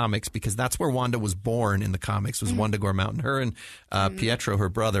in the comics because that's where Wanda was born in the comics, was Wundagore Mountain. Her and Pietro, her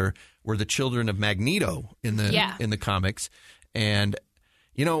brother, were the children of Magneto in the comics. And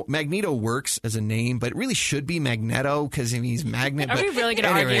you know, Magneto works as a name, but it really should be Magneto because he's magnet. Are but we really going to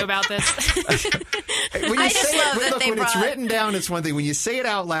anyway, argue about this? When you I just say love it, that look, they when it's brought- written down, it's one thing. When you say it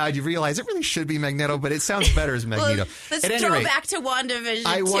out loud, you realize it really should be Magneto, but it sounds better as Magneto. Well, let's At any throw rate, back to WandaVision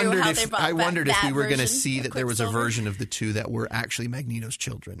I too. wondered How they if brought I back wondered if that we were going to version see of that there was a Quicksilver. version of the two that were actually Magneto's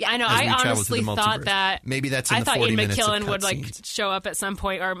children. Yeah, I know. as we I travel honestly through the thought multiverse. that. Maybe that's in I the thought 40 Ian minutes of McKellen would like cutscenes. show up at some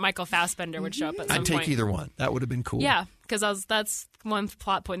point, or Michael Fassbender would show up at some I'd point. take either one. That would have been cool. Yeah, because that's one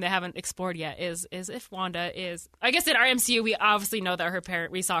plot point they haven't explored yet. Is if Wanda is? I guess in our MCU, we obviously know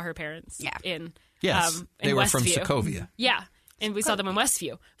that we saw her parents. Yeah. In Yes, in they were from Westview. Sokovia. Yeah, and we saw them in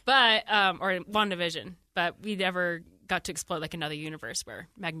Westview, but or in WandaVision, but we never got to explore like another universe where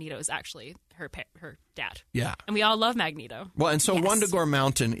Magneto is actually her dad. Yeah. And we all love Magneto. Well, and so Wundagore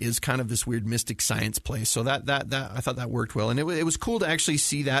Mountain is kind of this weird mystic science place. So that I thought that worked well, and it was cool to actually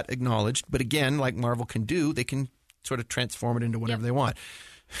see that acknowledged. But again, like Marvel can do, they can sort of transform it into whatever they want.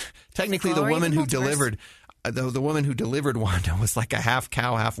 Technically, the Glory of woman the who multiverse. delivered. The woman who delivered Wanda was like a half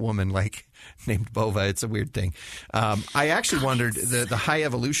cow, half woman, like named Bova. It's a weird thing. I actually wondered, the High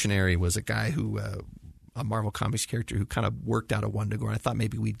Evolutionary was a guy who, a Marvel Comics character who kind of worked out of Wundagore. I thought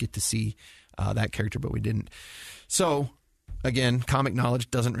maybe we'd get to see that character, but we didn't. So, again, comic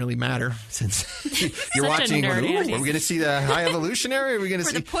knowledge doesn't really matter since you're Such a watching. nerd, Going, "Ooh, Andy." are we going to see the High Evolutionary? Or are we going to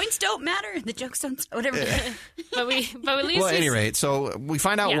Where see? the points don't matter, the jokes don't. Whatever. But we at least Well, at we any rate, so we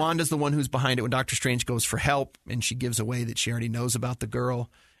find out Yeah. Wanda's the one who's behind it when Doctor Strange goes for help, and she gives away that she already knows about the girl.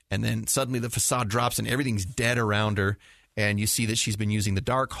 And then suddenly the facade drops and everything's dead around her, and you see that she's been using the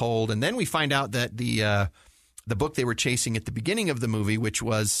Darkhold. And then we find out that the book they were chasing at the beginning of the movie, which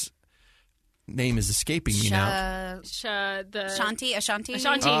was name is escaping me now. Ashanti. Ashanti,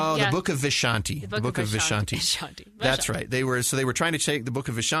 Oh, yeah. the Book of Vishanti. The Book of Vishanti. Vishanti. That's right. They were trying to take the Book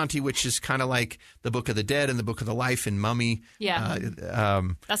of Vishanti, which is kind of like the Book of the Dead and the Book of the Life and Mummy. Yeah.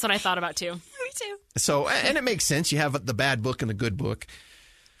 That's what I thought about too. Me too. So, and it makes sense. You have the bad book and the good book.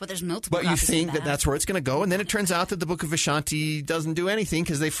 But there's multiple. But you copies of think that that's where it's going to go, and then it turns out that the Book of Vishanti doesn't do anything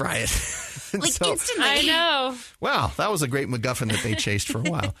because they fry it. like so, instantly. I know. Wow, that was a great MacGuffin that they chased for a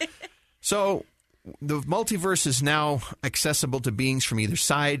while. So the multiverse is now accessible to beings from either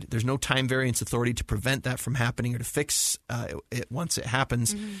side. There's no time variance authority to prevent that from happening or to fix it once it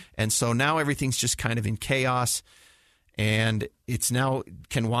happens. And so now everything's just kind of in chaos. And it's now,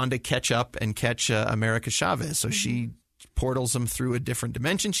 can Wanda catch up and catch America Chavez? So she portals them through a different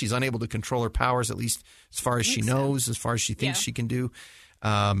dimension. She's unable to control her powers, at least as far as she knows, as far as she thinks she can do.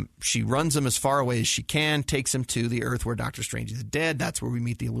 She runs them as far away as she can, takes them to the Earth where Doctor Strange is dead. That's where we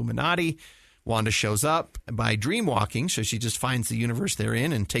meet the Illuminati. Wanda shows up by dream walking, so she just finds the universe they're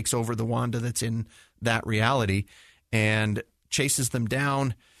in and takes over the Wanda that's in that reality and chases them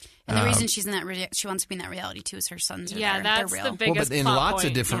down. And the reason she's in that, she wants to be in that reality too, is her sons are there. That's They're the real. biggest Well, but in plot lots point.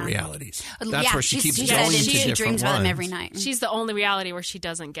 of different realities. That's where she keeps she going said to she different dreams about them ones. every night. She's the only reality where she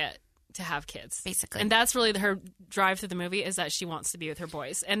doesn't get to have kids, Basically. and that's really her drive through the movie, is that she wants to be with her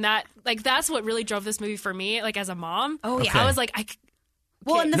boys, and that's what really drove this movie for me. Like as a mom, Oh, yeah. Okay. I was like,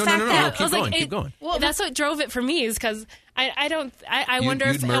 Well, and the No, fact no, no, that no. Keep I was going, like, keep going. Well, that's what drove it for me, is because I wonder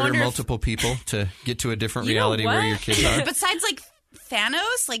You'd if murder I wonder multiple people to get to a different You know reality where what? your kids are. besides like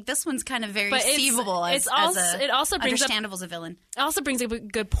Thanos, like this one's kind of very But it's- conceivable it's as also- a it also brings up- understandable as a villain. It also brings up a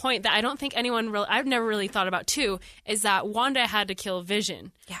good point that I don't think I've never really thought about too, is that Wanda had to kill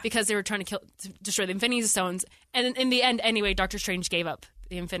Vision because they were trying to destroy the Infinity Stones, and in the end, anyway, Doctor Strange gave up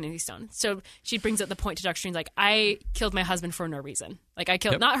the Infinity Stone. So she brings up the point to Doctor Strange, like, I killed my husband for no reason. Like, I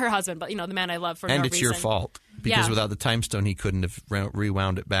killed not her husband, but the man I love for no reason. And it's your fault because without the time stone, he couldn't have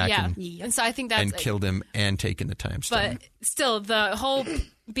rewound it back and so I think that's and killed him and taken the time stone. But still, the whole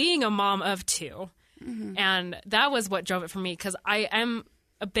being a mom of two, and that was what drove it for me, because I am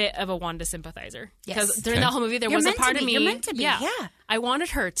a bit of a Wanda sympathizer. Because Yes. during that whole movie, there You're was a meant to part of be. me. You're meant to be, yeah. I wanted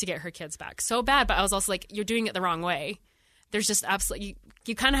her to get her kids back so bad, but I was also like, you're doing it the wrong way. There's just absolutely,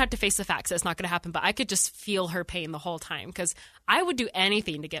 you kind of have to face the facts that it's not going to happen, but I could just feel her pain the whole time, because I would do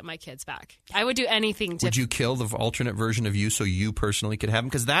anything to get my kids back. I would do anything to. Would you kill the alternate version of you so you personally could have them?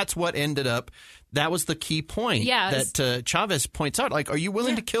 Because that's what ended up. That was the key point that Chavez points out. Like, are you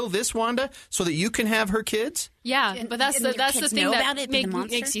willing to kill this Wanda so that you can have her kids? Yeah, but that's and the your that's the kids thing know that about it, be the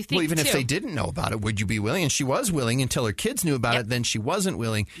monster? makes you think. Well, even if too. they didn't know about it, would you be willing? And she was willing until her kids knew about it. Then she wasn't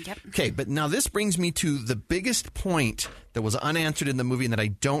willing. Yep. Okay, but now this brings me to the biggest point that was unanswered in the movie and that I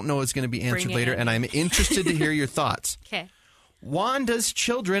don't know is going to be answered Bring it later. in. And I'm interested to hear your thoughts. Okay. Wanda's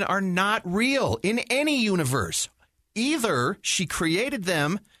children are not real in any universe. Either she created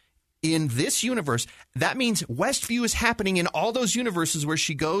them in this universe. That means Westview is happening in all those universes where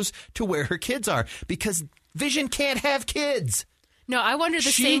she goes to where her kids are, because Vision can't have kids. No, I wonder the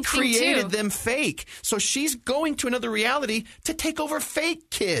She same thing created too. them fake. So she's going to another reality to take over fake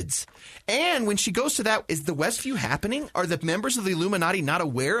kids. And when she goes to that, is the Westview happening? Are the members of the Illuminati not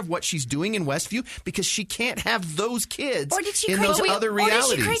aware of what she's doing in Westview? Because she can't have those kids Or did she in create those them? other Or realities.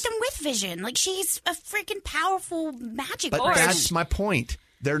 did she create them with Vision? Like, she's a freaking powerful magic But person. that's my point.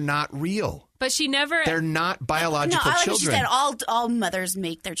 They're not real. But she never. They're not biological no, I like children. she said all mothers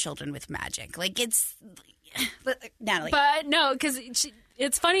make their children with magic. Like, it's Natalie. But no, because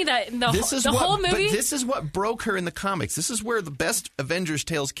it's funny that whole movie. But this is what broke her in the comics. This is where the best Avengers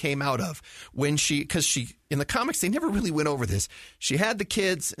tales came out of. Because she in the comics they never really went over this. She had the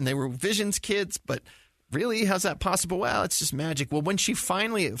kids and they were Vision's kids, but really, how's that possible? Well, it's just magic. Well, when she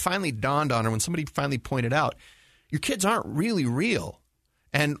finally dawned on her, when somebody finally pointed out, your kids aren't really real.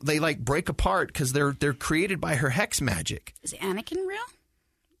 And they break apart because they're created by her hex magic. Is Anakin real?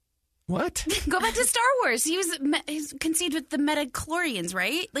 What? Go back to Star Wars. He's conceived with the Metachlorians,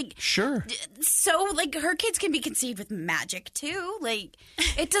 right? Like, Sure. so her kids can be conceived with magic too. Like,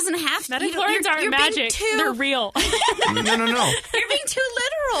 it doesn't have to. Metachlorians aren't magic; they're real. No. You're being too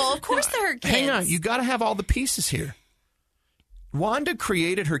literal. Of course, they're her kids. Hang on. You got to have all the pieces here. Wanda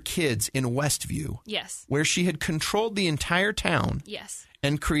created her kids in Westview. Yes. Where she had controlled the entire town. Yes.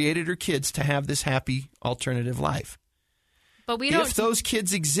 And created her kids to have this happy alternative life. But we don't. If those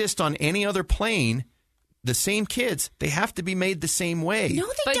kids exist on any other plane, the same kids, they have to be made the same way. No,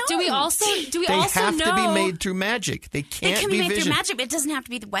 they But don't. do we also They have know? to be made through magic. They They can't can be be made Vision. through magic, but it doesn't have to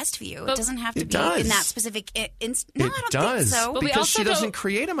be the Westview. It doesn't have to It be does. in that specific instant. No, I It don't does. think so. But we Because also she doesn't don't-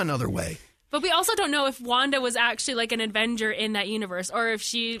 create them another way. But we also don't know if Wanda was actually like an Avenger in that universe, or if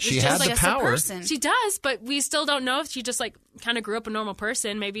she was She just had like the a power. person. She does, but we still don't know if she just kind of grew up a normal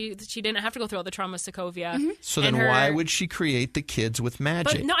person. Maybe she didn't have to go through all the trauma of Sokovia. So then why would she create the kids with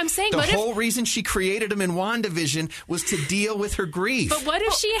magic? But no, I'm saying, the what if- whole reason she created them in WandaVision was to deal with her grief. But what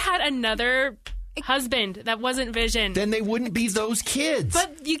if she had another husband that wasn't Vision. Then they wouldn't be those kids.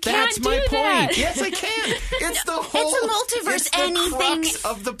 But you can't That's my do point. that. Yes, I can. It's the whole. It's a multiverse. It's the Anything crux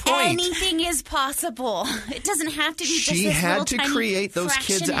of the point. Anything is possible. It doesn't have to be just She this had little to tiny create those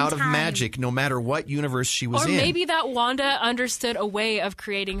fraction kids in out of time. magic, no matter what universe she was Or in. maybe that Wanda understood a way of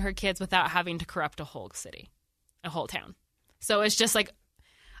creating her kids without having to corrupt a whole city, a whole town. So it's just like,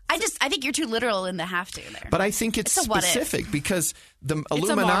 I think you're too literal in the have to there. But I think it's It's a what if. specific because the a Marvel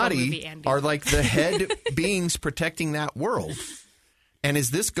Illuminati movie, Andy. are like the head beings protecting that world. And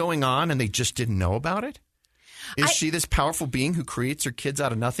is this going on and they just didn't know about it? Is she this powerful being who creates her kids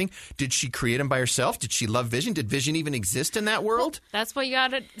out of nothing? Did she create them by herself? Did she love Vision? Did Vision even exist in that world? that's what you got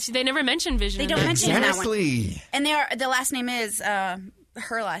to. They never mention Vision. They in don't the- mention that one. Exactly. And the last name is her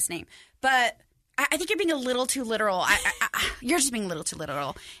last name. But I think you're being a little too literal. You're just being a little too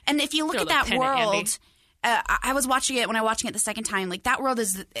literal. And if you look Throw at the that pen at Andy. world, I was watching it when I was watching it the second time. Like that world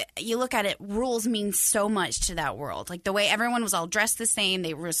is, you look at it, rules mean so much to that world. Like the way everyone was all dressed the same.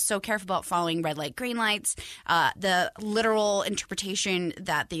 They were so careful about following red light, green lights. The literal interpretation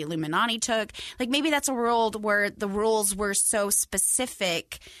that the Illuminati took. Like maybe that's a world where the rules were so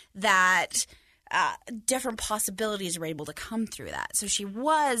specific that different possibilities were able to come through that. So she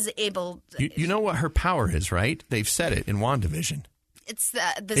was able. You know what her power is, right? They've said it in WandaVision. It's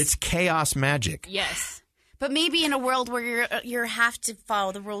It's chaos magic. Yes. But maybe in a world where you have to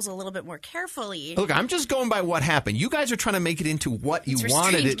follow the rules a little bit more carefully. Look, I'm just going by what happened. You guys are trying to make it into what you It's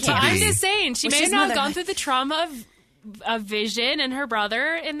wanted it restrained to chaos. I'm be. just saying, she Which may is not have motherhood. gone through the trauma of Vision and her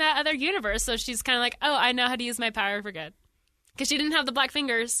brother in that other universe. So she's kind of like, oh, I know how to use my power for good. Because she didn't have the black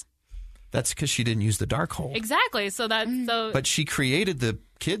fingers. That's because she didn't use the Darkhold. Exactly. So that's so. But she created the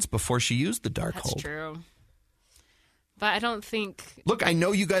kids before she used the Darkhold. That's true. But I don't think. Look, I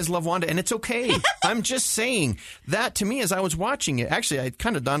know you guys love Wanda, and it's okay. I'm just saying that to me as I was watching it. Actually, it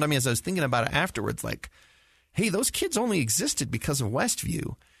kind of dawned on me as I was thinking about it afterwards. Like, hey, those kids only existed because of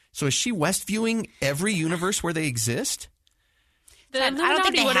Westview. So is she Westviewing every universe where they exist? The I don't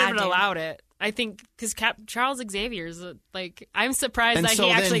think Illuminati they would had have to. allowed it. I think because Charles Xavier's like, I'm surprised And that so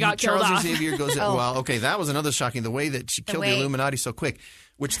he actually then got killed Charles off. Xavier goes, well, okay, that was another shocking. The way that she killed the way- Illuminati so quick,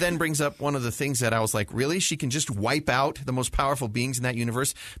 which then brings up one of the things that I was like, really? She can just wipe out the most powerful beings in that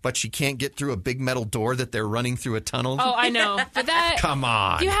universe, but she can't get through a big metal door that they're running through a tunnel? Oh, I know, but that Come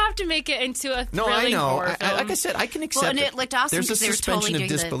on. you have to make it into a No, thrilling I know. horror film. Like I said, I can accept and it looked awesome There's a because they were suspension totally of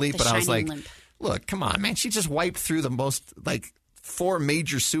doing the disbelief, but I was shining like, limp. look, come on, man. She just wiped through the most, like, 4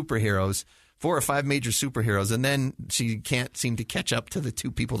 major superheroes, 4 or 5 major superheroes, and then she can't seem to catch up to the 2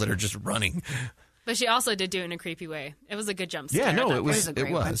 people that are just running. But she also did do it in a creepy way. It was a good jump scare. Yeah, no, at that it was. was a It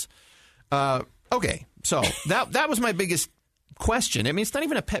great one. was. Okay, so that was my biggest question. I mean, it's not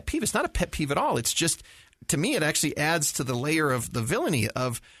even a pet peeve. It's not a pet peeve at all. It's just, to me, it actually adds to the layer of the villainy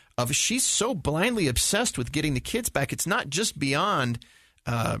of she's so blindly obsessed with getting the kids back. It's not just beyond.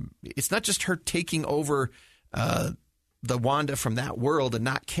 It's not just her taking over the Wanda from that world and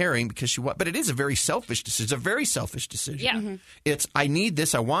not caring because she. But it is a very selfish decision. It's a very selfish decision. Yeah. Mm-hmm. It's I need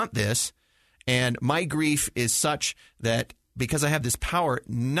this. I want this, and my grief is such that because I have this power,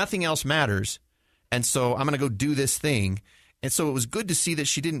 nothing else matters. And so I'm going to go do this thing. And so it was good to see that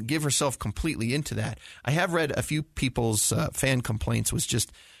she didn't give herself completely into that. I have read a few people's fan complaints was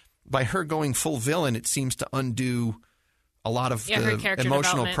just by her going full villain, it seems to undo a lot of her the character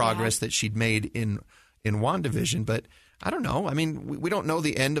emotional development, progress that she'd made in WandaVision. But I don't know. I mean, we don't know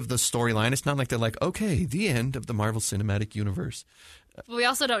the end of the storyline. It's not like they're like, okay, the end of the Marvel Cinematic Universe. But we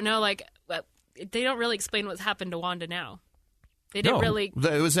also don't know, like, they don't really explain what's happened to Wanda now. They didn't really.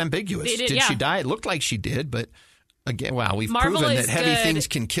 It was ambiguous. They did, Did yeah. she die? It looked like she did, but again, wow, we've Marvel proven is that heavy good. things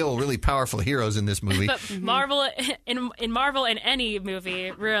can kill really powerful heroes in this movie. But Marvel, in Marvel, in any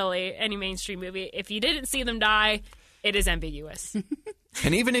movie, really, any mainstream movie, if you didn't see them die, it is ambiguous.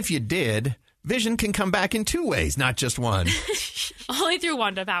 And even if you did, Vision can come back in 2 ways, not just one. Only through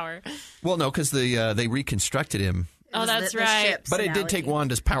Wanda power. Well, no, because they reconstructed him. Oh, that's the right. ships But it did analogy. take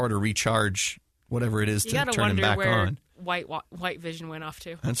Wanda's power to recharge whatever it is You to gotta turn him wonder back where on. White Vision went off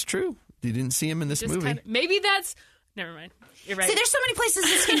to. That's true. You didn't see him in this Just movie. kinda, maybe that's. Never mind. You're right. See, there's so many places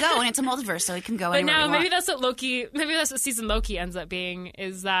this can go, and it's a multiverse, so it can go But anywhere now we maybe want. that's what Loki. Maybe that's what season Loki ends up being.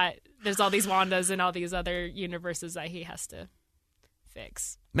 Is that there's all these Wandas and all these other universes that he has to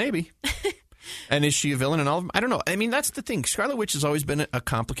fix. Maybe. And is she a villain in all of them? I don't know. I mean, that's the thing. Scarlet Witch has always been a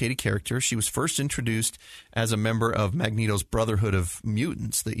complicated character. She was first introduced as a member of Magneto's Brotherhood of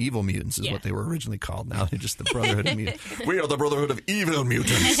Mutants. The Evil Mutants is what they were originally called. Now they're just the Brotherhood of Mutants. We are the Brotherhood of Evil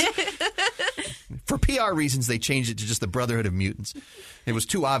Mutants. For PR reasons, they changed it to just the Brotherhood of Mutants. It was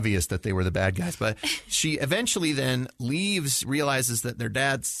too obvious that they were the bad guys. But she eventually then leaves, realizes that their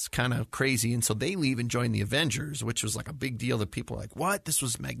dad's kind of crazy, and so they leave and join the Avengers, which was like a big deal that people are like, what? This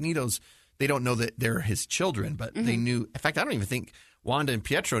was Magneto's. They don't know that they're his children, but they knew. In fact, I don't even think Wanda and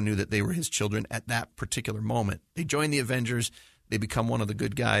Pietro knew that they were his children at that particular moment. They join the Avengers. They become one of the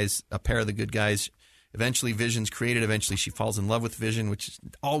good guys, a pair of the good guys. Eventually, Vision's created. Eventually, she falls in love with Vision, which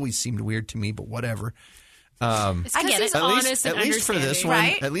always seemed weird to me, but whatever. It's I get he's it. honest and At least for this one,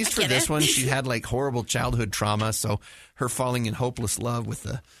 Right? at least I for get this it. one, she had like horrible childhood trauma. So her falling in hopeless love with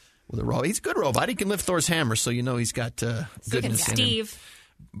a robot. He's a good robot. He can lift Thor's hammer, so you know he's got goodness in him. Steve.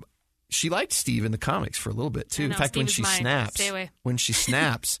 She liked Steve in the comics for a little bit too. I In know, fact, when Steve is she mine. snaps, Stay away. when she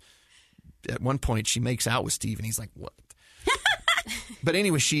snaps, at one point she makes out with Steve, and he's like, "What?" But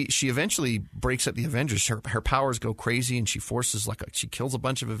anyway, she eventually breaks up the Avengers. Her powers go crazy, and she forces she kills a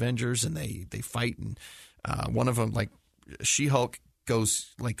bunch of Avengers, and they fight. And one of them, like She-Hulk,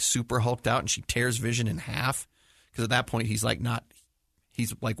 goes like super hulked out, and she tears Vision in half. Because at that point, he's like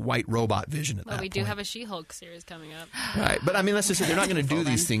white robot Vision at that Well, point. we do have a She-Hulk series coming up. Right, but I mean, let's just say they're not going to do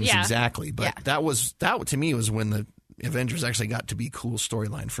these things Yeah. exactly. But Yeah. that to me was when the Avengers actually got to be a cool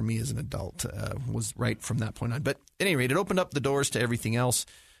storyline for me as an adult. Was right from that point on. But at any rate, it opened up the doors to everything else.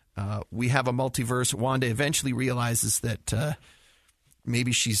 We have a multiverse. Wanda eventually realizes that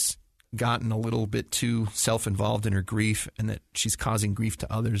maybe she's gotten a little bit too self-involved in her grief, and that she's causing grief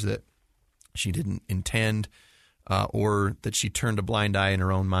to others that she didn't intend. Or that she turned a blind eye in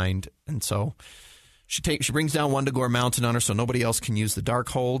her own mind. And so she brings down Wundagore Mountain on her so nobody else can use the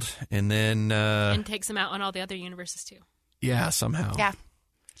Darkhold. And then... And takes him out on all the other universes, too. yeah, somehow. Yeah.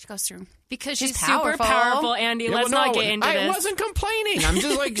 She goes through. Because She's she's super powerful. powerful, Andy. Yeah, Let's well, not no, get into I this. wasn't complaining. I'm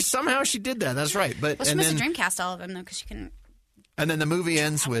just like, somehow she did that. That's right. But Well, she and must then, have Dreamcast all of them, though, because she can... and then the movie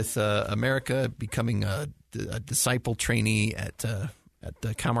ends with America becoming a disciple trainee at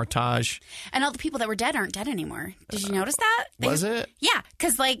the Camartage. And all the people that were dead aren't dead anymore. Did you notice that? Was it? Yeah,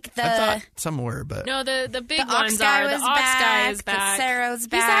 because like the... I thought some were, but... No, the big The ones Ox guy are. The was Ox back, guy is the back. Sarah's He's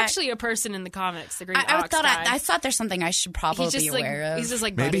back. actually a person in the comics, the Green I Ox guy. I thought there's something I should probably he's just be like, aware of. he's just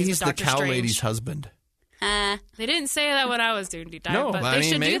like maybe buddies he's with the Doctor cow Strange. lady's husband. They didn't say that when I was doing deep dive, No, but I they mean,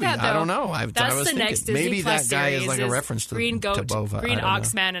 should maybe. do that, though. I don't know. That's was the thinking, next Disney maybe Plus that guy is series like a reference to Green Goat, to Bova. Green I don't know.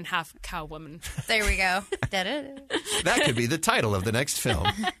 Ox Man, and half cow woman. There we go. That could be the title of the next film.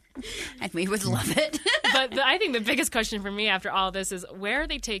 And we would love it. But I think the biggest question for me after all this is where are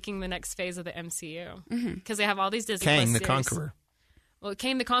they taking the next phase of the MCU? Because they have all these Disney Kang Plus the series. Conqueror. Well,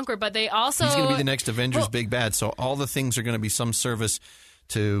 Kang the Conqueror, but they also He's going to be the next Avengers big bad. So all the things are going to be some service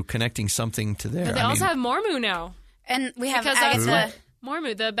to connecting something to there. But they also have Mormu now. And we have Because that's Agatha.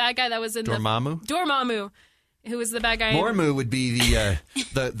 Mormu, the bad guy that was in Dormammu? Dormammu, who was the bad guy. Mormu would be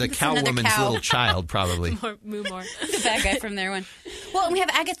the cow another woman's cow. little child, probably. More. The bad guy from there one. Well, and we have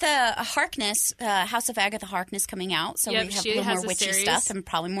Agatha Harkness, House of Agatha Harkness coming out. So Yep, we have she a little has more a witchy series. stuff and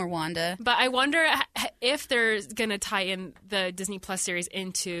probably more Wanda. But I wonder if they're going to tie in the Disney Plus series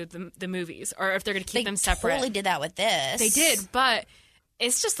into the movies, or if they're going to keep They them separate. totally did that with this. They did, but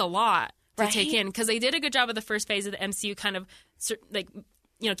it's just a lot to Right? take in because they did a good job of the first phase of the MCU, kind of like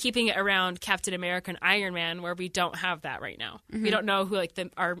keeping it around Captain America and Iron Man, where we don't have that right now. Mm-hmm. We don't know who like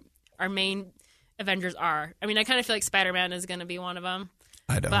our main Avengers are. I mean, I kind of feel like Spider-Man is going to be one of them,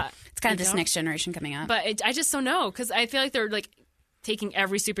 I don't. but It's kind of we this don't. next generation coming up. But I just don't know because I feel like they're like taking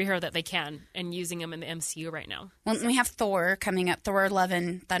every superhero that they can and using them in the MCU right now. Well, we have Thor coming up, Thor, Love,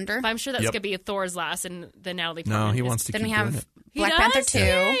 and Thunder. But I'm sure that's Yep. going to be Thor's last, and the Natalie No, Portman he is- wants to Then keep we doing have it. He Black does? Panther 2.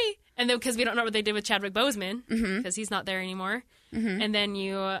 Yay! And then because we don't know what they did with Chadwick Boseman because he's not there anymore. And then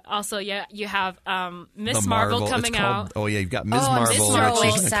you also you have Miss The Marvel it's coming called- out. Oh, yeah, you've got Ms. Oh, I'm Marvel. so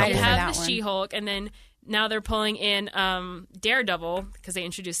which is in a excited couple You for of- have that the one. She-Hulk, and then now they're pulling in Daredevil because they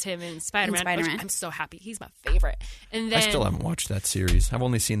introduced him in Spider-Man. Spider-Man. Which I'm so happy. He's my favorite. And then I still haven't watched that series. I've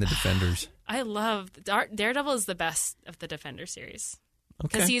only seen the Defenders. I love Daredevil is the best of the Defender series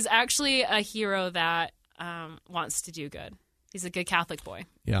because Okay. he's actually a hero that wants to do good. He's a good Catholic boy.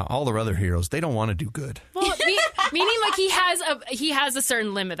 Yeah, all the other heroes, they don't want to do good. Well, meaning like he has a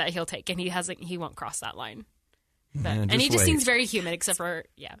certain limit that he'll take, and he won't cross that line. But, Yeah, and he just wait. seems very human, except for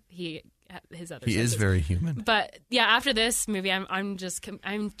his other. He is senses. very human. But yeah, after this movie, I'm just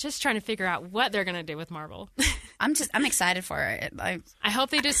trying to figure out what they're gonna do with Marvel. I'm excited for it. I hope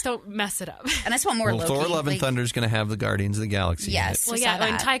they just don't mess it up. And I just want more Well, Loki. Thor: Love and Like, Thunder is going to have the Guardians of the Galaxy. in Yes. Well, I yeah, saw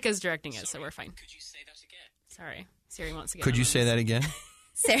and that. Taika's directing it, so we're fine. Could you say that again? Sorry, Siri wants to get. Could you say that again?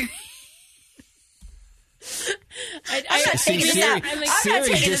 Sarah. I See, taking this Siri, out. I'm not Siri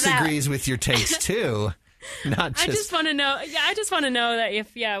taking this out. disagrees with your takes too. Not I just. just want to know. Yeah, I just want to know that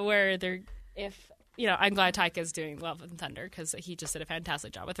if where they're if I'm glad Taika's doing Love and Thunder because he just did a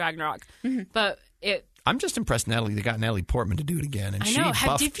fantastic job with Ragnarok. Mm-hmm. But I'm just impressed they got Natalie Portman to do it again, and I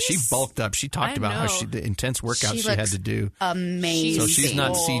know. she bulked up. She talked about how the intense workouts she had to do. Amazing. So she's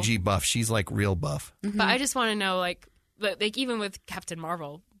not CG buff; she's like real buff. Mm-hmm. But I just want to know, like even with Captain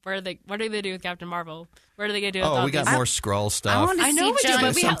Marvel, what do they do with Captain Marvel? What are they going to do? Oh, we got more Skrull stuff. I know,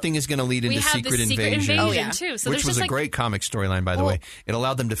 but something is going to lead into Secret Invasion. Oh, yeah. Too. So which was a great comic storyline, by the way. It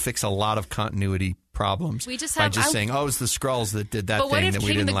allowed them to fix a lot of continuity problems by just saying, "Oh, it's the Skrulls that did that thing that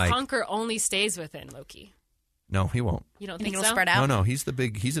we didn't like." But what if King the Conqueror only stays within Loki? No, he won't. You don't think he'll so? spread out? No, he's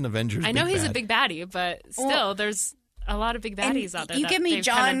an Avengers. I know he's bad. a big baddie, but still, there's a lot of big baddies out there. You give me they've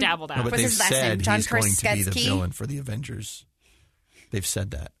John. kind of dabbled out. No, but What's they've his last said name? John he's going to be the Krasinski? villain for the Avengers. They've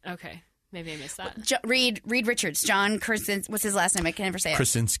said that. Okay. Maybe I missed that. Reed Richards. John Krasinski. What's his last name? I can never say it.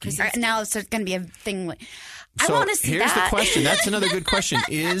 Krasinski. All right, now it's going to be a thing. I So want to see here's that. the question. That's another good question.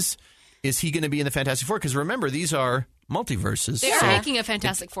 Is he going to be in the Fantastic Four? Because remember, these are multiverses. They're so making a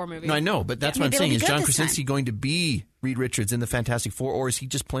Fantastic Four movie. No, I know, but that's what I'm Maybe it'll saying. be Is good John this Krasinski going to be Reed Richards in the Fantastic Four, or is he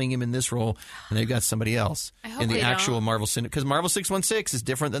just playing him in this role and they've got somebody else I hope in the they actual don't. Marvel Cinematic? Because Marvel 616 is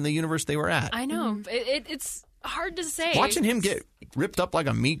different than the universe they were at. I know. It's hard to say. Watching him get ripped up like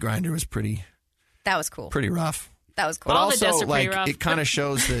a meat grinder was pretty That was cool. rough. That was cool. But All the also, deaths are pretty like, rough. it kind of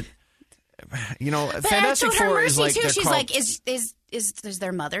shows that, But Fantastic I told her Four is Mercy like too. they're She's called- like, is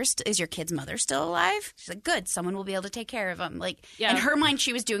their mother? Is your kid's mother still alive? She's like, good. Someone will be able to take care of them. Like, Yeah. in her mind,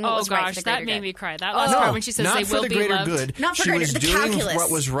 she was doing what Oh was right gosh, for the that greater made good. me cry. That last part when she says not they for will the be greater loved. good. Not for she greater- was the doing calculus.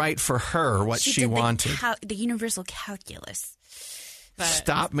 what was right for her, what she did wanted. the universal calculus. But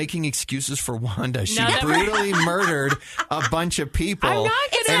Stop making excuses for Wanda. She No, that- brutally murdered a bunch of people. I'm not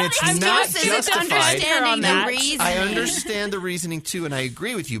gonna- and it's I'm not just gonna justified. understand on that. I understand the reasoning too, and I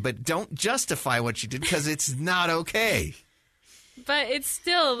agree with you, but don't justify what you did because it's not okay. But it's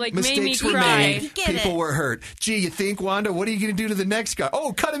still like made me Mistakes were cry. made. Get People it. were hurt. Gee, you think, Wanda, what are you going to do to the next guy?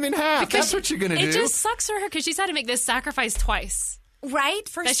 Oh, cut him in half. That's what you're going to do. It just sucks for her because she's had to make this sacrifice twice. Right?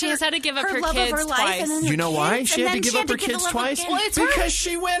 For That she has had to give up her love kids of her life twice. and then You her know kids, why and she had to then give up her kids love twice? again. Well, it's her- because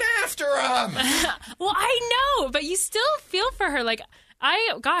she went after him. Well, I know, but you still feel for her. Like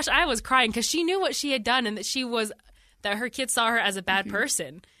I was crying because she knew what she had done and that her kids saw her as a bad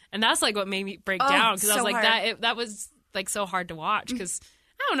person, and that's like what made me break down because I was so like hard. that was like so hard to watch because.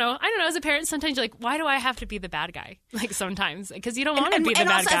 I don't know. As a parent, sometimes you're like, why do I have to be the bad guy? Like sometimes, because you don't want to be the and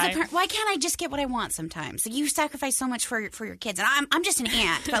bad also, guy. as a parent, why can't I just get what I want sometimes? Like, you sacrifice so much for your kids, and I'm just an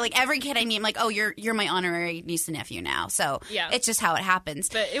aunt. But like every kid I meet, I'm like, oh, you're my honorary niece and nephew now. So Yeah. it's just how it happens.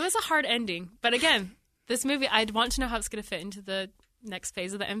 But it was a hard ending. But again, this movie, I'd want to know how it's going to fit into the next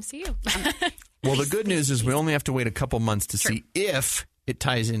phase of the MCU. Well, the good news is we only have to wait a couple months to see if it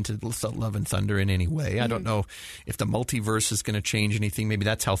ties into Love and Thunder in any way. I don't know if the multiverse is going to change anything. Maybe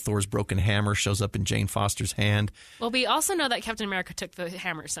that's how Thor's broken hammer shows up in Jane Foster's hand. Well, we also know that Captain America took the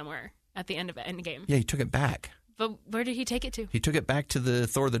hammer somewhere at the end of Endgame. Yeah, he took it back. But where did he take it to? He took it back to the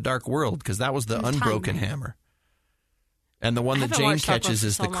Thor: The Dark World because that was the unbroken hammer. And the one I that haven't Jane watched Dark World catches for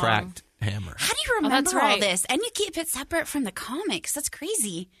is so the long. cracked hammer. How do you remember that's right. all this? And you keep it separate from the comics. That's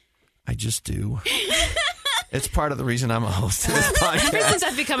crazy. I just do. It's part of the reason I'm a host of this podcast. Ever since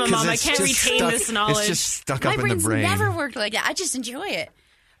I've become a mom, I can't retain this knowledge. It's just stuck My up in the brain's brain. never worked like that. I just enjoy it.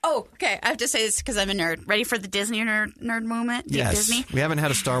 Oh, okay. I have to say this because I'm a nerd. Ready for the Disney nerd moment? Deep Yes. Disney? We haven't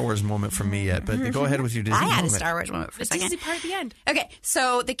had a Star Wars moment from me yet, but go ahead with your Disney I had moment. a Star Wars moment for a The second. Disney part at the end. Okay,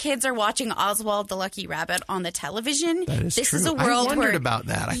 so the kids are watching Oswald the Lucky Rabbit on the television. That is this true. is a I world wondered where about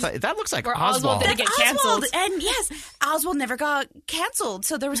that. I thought that looks like Where Oswald Oswald. didn't get Oswald, canceled. and yes, Oswald never got canceled,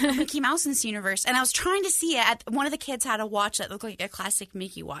 so there was no Mickey Mouse in this universe. And I was trying to see it. One of the kids had a watch that looked like a classic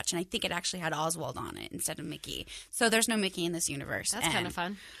Mickey watch, and I think it actually had Oswald on it instead of Mickey. So there's no Mickey in this universe. That's kind of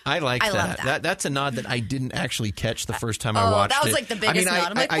fun. I like I that. love that. That's a nod that I didn't actually catch the first time I watched it. that was like the biggest I mean, nod.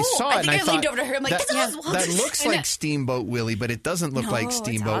 I'm like, I oh, saw I it think and I thought leaned over to her. I'm like, that, that's Oswald. that looks like Steamboat Willie, but it doesn't look like it's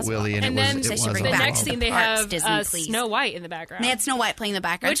Steamboat Willie, and And it then was they should Oswald. bring The back next the scene, they parks, have Disney, please. Snow White in the background. They had Snow White playing in the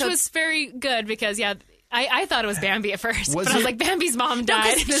background, Which so was very good because, I thought it was Bambi at first. Was but I was it? like, Bambi's mom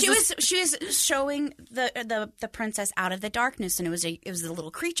died. she was showing the princess out of the darkness, and it was the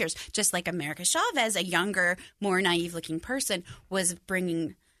little creatures, just like America Chavez, a younger, more naive looking person, was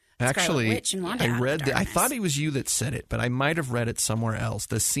bringing Scarlet Actually, Witch and Wanda I out of read. the I darkness. thought it was you that said it, but I might have read it somewhere else.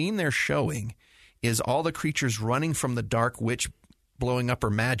 The scene they're showing is all the creatures running from the Dark Witch, blowing up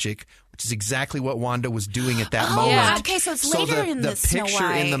her magic, which is exactly what Wanda was doing at that moment. yeah. Okay, so it's later in the Snow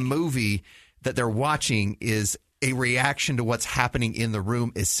picture in the White. movie that they're watching is a reaction to what's happening in the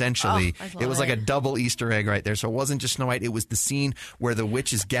room, essentially. I love It was like a it. double Easter egg right there. So it wasn't just Snow White. It was the scene where the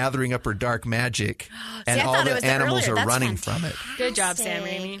witch is gathering up her dark magic and I all thought it the was animals earlier. are That's running from it. Good job, Sam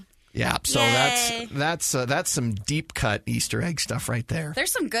Raimi. Yeah, so Yay. that's some deep cut Easter egg stuff right there.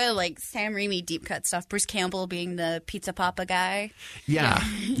 There's some good, like, Sam Raimi deep cut stuff. Bruce Campbell being the Pizza Papa guy. Yeah.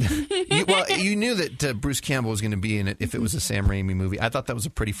 you knew that Bruce Campbell was going to be in it if it was a Sam Raimi movie. I thought that was a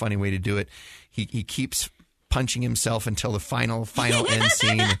pretty funny way to do it. He keeps punching himself until the final end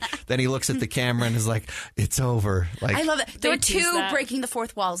scene. Then he looks at the camera and is like, "It's over." Like, I love it. There were two that. breaking the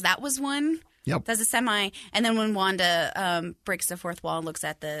fourth walls. That was one. Yep. That's a semi. And then when Wanda breaks the fourth wall and looks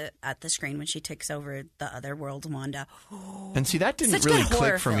at the screen when she takes over the other world, Wanda. And see, that didn't Such really good horror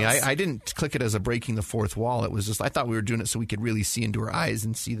click for me. feels. I didn't click it as a breaking the fourth wall. It was just, I thought we were doing it so we could really see into her eyes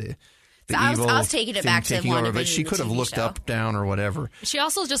and see the So I evil was taking it thing back to taking over. But WandaVision, she the could have TV looked show. up, down, or whatever. She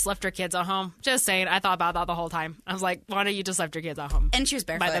also just left her kids at home. Just saying. I thought about that the whole time. I was like, why don't you just left your kids at home? And she was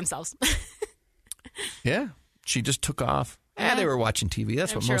barefoot. By themselves. Yeah. She just took off. Yeah. They were watching TV.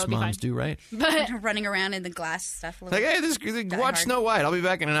 That's I'm what sure most it'll be moms fine. do, right? But Running around in the glass stuff. Like, hey, watch hard. Snow White. I'll be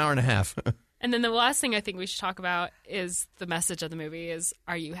back in an hour and a half. And then the last thing I think we should talk about is the message of the movie is,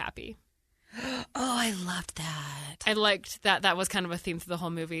 are you happy? Oh, I loved that. I liked that. That was kind of a theme through the whole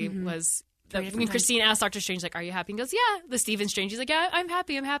movie was that when Christine asked Doctor Strange, like, are you happy? And he goes, yeah. The Stephen Strange, he's like, yeah, I'm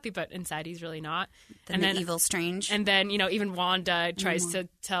happy. But inside he's really not. And then evil Strange. And then, even Wanda tries to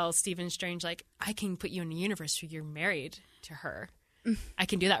tell Stephen Strange, like, I can put you in a universe where you're married to her. I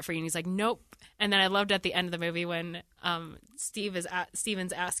can do that for you. And he's like, nope. And then I loved at the end of the movie when Steven's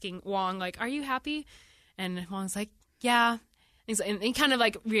asking Wong, like, are you happy? And Wong's like, yeah. And he kind of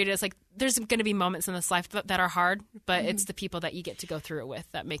like reiterated, it's like, there's going to be moments in this life that are hard, but it's the people that you get to go through it with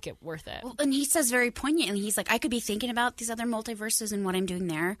that make it worth it. Well, and he says very poignantly, he's like, I could be thinking about these other multiverses and what I'm doing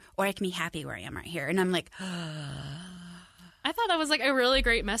there, or I can be happy where I am right here. And I'm like, I thought that was like a really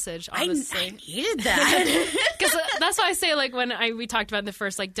great message, honestly. I needed that. Because that's why I say, like, when we talked about in the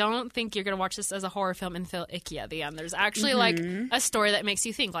first, like, don't think you're going to watch this as a horror film and feel icky at the end. There's actually like a story that makes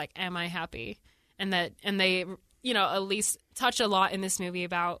you think, like, am I happy? And they, at least touch a lot in this movie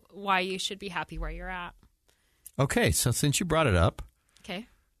about why you should be happy where you're at. Okay, so since you brought it up, Okay.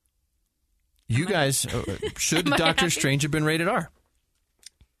 you guys, should Am I Doctor happy? Strange have been rated R?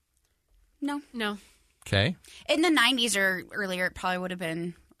 No. Okay. In the 90s or earlier, it probably would have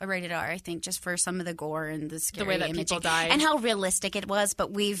been a rated R, I think, just for some of the gore and the scary way that imaging. people died. And how realistic it was,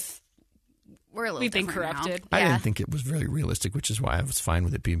 but we're a little We've been different now. corrupted. I Yeah. didn't think it was very realistic, which is why I was fine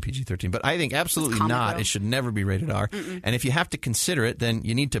with it being PG-13. But I think absolutely comic not. book. It should never be rated R. And if you have to consider it, then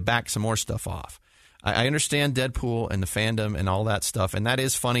you need to back some more stuff off. I understand Deadpool and the fandom and all that stuff, and that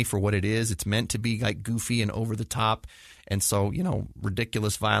is funny for what it is. It's meant to be like goofy and over the top, and so,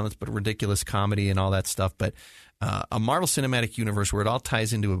 ridiculous violence, but ridiculous comedy and all that stuff. But a Marvel Cinematic Universe where it all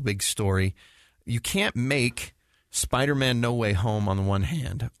ties into a big story, you can't make Spider-Man No Way Home on the one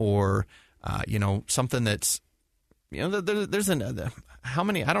hand, or something that's, there's another. How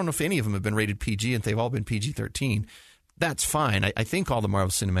many? I don't know if any of them have been rated PG, and they've all been PG-13. That's fine. I think all the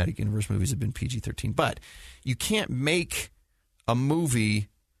Marvel Cinematic Universe movies have been PG-13, but you can't make a movie,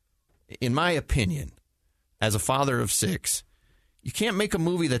 in my opinion, as a father of 6, you can't make a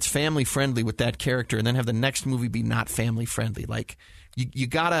movie that's family friendly with that character and then have the next movie be not family friendly. Like, you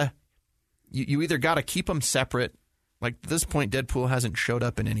either gotta keep them separate. Like, at this point, Deadpool hasn't showed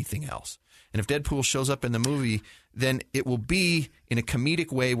up in anything else. And if Deadpool shows up in the movie, then it will be in a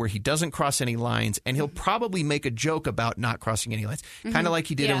comedic way where he doesn't cross any lines, and he'll probably make a joke about not crossing any lines. Kind of like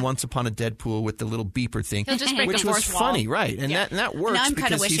he did in Yeah. Once Upon a Deadpool with the little beeper thing, He'll just break which the was fourth wall. funny, right? And that works I'm kinda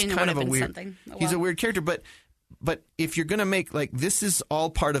because wishing he's there kind of a would have been weird something. he's a Well- weird character, but if you're going to make, like, this is all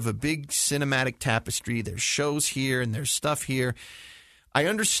part of a big cinematic tapestry. There's shows here and there's stuff here. I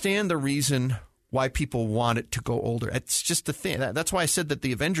understand the reason why people want it to go older. It's just the thing. That's why I said that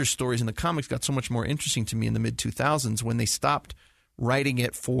the Avengers stories in the comics got so much more interesting to me in the mid-2000s when they stopped writing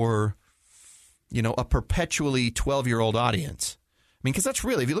it for, a perpetually 12-year-old audience. I mean, because that's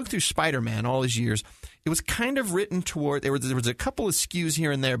really, if you look through Spider-Man all his years, it was kind of written toward, there was a couple of skews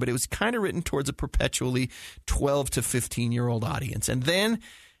here and there, but it was kind of written towards a perpetually 12 to 15-year-old audience. And then,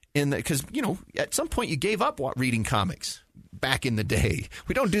 because, at some point you gave up reading comics. Back in the day.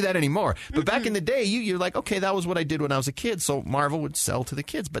 We don't do that anymore. But back in the day, you're like, okay, that was what I did when I was a kid. So Marvel would sell to the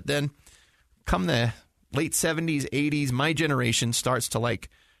kids. But then come the late 70s, 80s, my generation starts to like,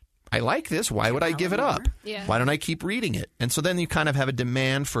 I like this. Why would I give it up? Yeah. Why don't I keep reading it? And so then you kind of have a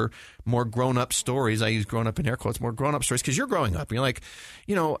demand for more grown-up stories. I use grown-up in air quotes, more grown-up stories, because you're growing up. And you're like,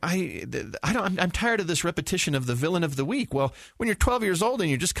 I'm tired of this repetition of the villain of the week. Well, when you're 12 years old and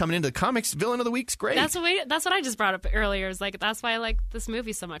you're just coming into the comics, villain of the week's great. That's what I just brought up earlier. Is like, that's why I like this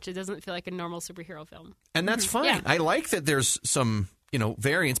movie so much. It doesn't feel like a normal superhero film. And that's fine. Yeah. I like that there's some,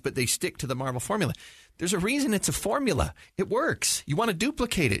 variants, but they stick to the Marvel formula. There's a reason it's a formula. It works. You want to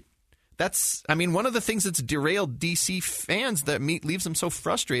duplicate it. one of the things that's derailed DC fans that leaves them so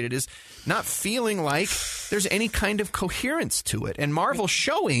frustrated is not feeling like there's any kind of coherence to it. And Marvel's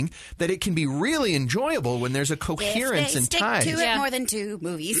showing that it can be really enjoyable when there's a coherence and ties. Stick to it more than 2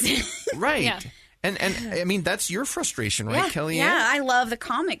 movies. Right. Yeah. And I mean, that's your frustration, right, Kellyanne? Yeah, I love the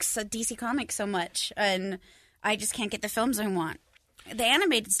comics, DC Comics so much. And I just can't get the films I want. The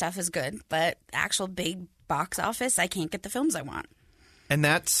animated stuff is good, but actual big box office, I can't get the films I want. And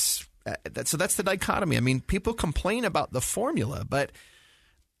that's the dichotomy. I mean, people complain about the formula,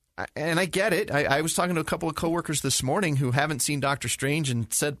 and I get it. I was talking to a couple of coworkers this morning who haven't seen Doctor Strange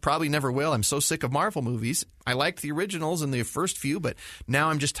and said probably never will. I'm so sick of Marvel movies. I liked the originals and the first few, but now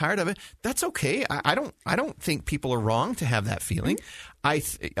I'm just tired of it. That's okay. I don't think people are wrong to have that feeling. I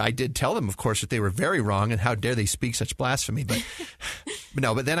did tell them, of course, that they were very wrong and how dare they speak such blasphemy. But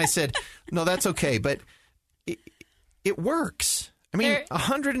but then I said, no, that's okay. But it works. I mean,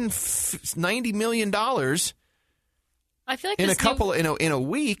 $190 million. I feel like in a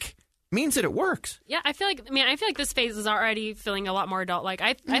week means that it works. Yeah, I feel like this phase is already feeling a lot more adult-like.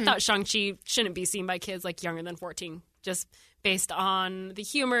 I thought Shang-Chi shouldn't be seen by kids like younger than 14, just based on the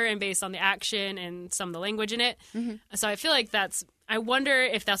humor and based on the action and some of the language in it. So I feel like I wonder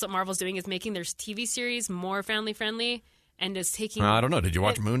if that's what Marvel's doing, is making their TV series more family-friendly and is taking... I don't know. Did you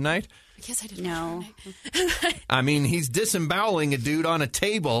watch Moon Knight? Yes, I did. No. I mean, he's disemboweling a dude on a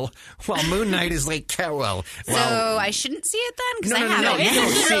table while Moon Knight is like, well. So I shouldn't see it then? Because I haven't. No,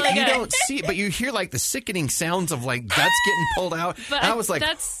 It's you don't see it, but you hear like the sickening sounds of like guts getting pulled out. But I was like,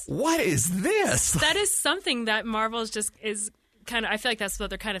 what is this? That is something that Marvel's just is kind of... I feel like that's what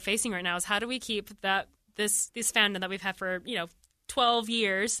they're kind of facing right now, is how do we keep this fandom that we've had for 12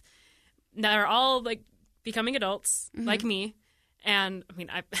 years that are all like becoming adults like me. And I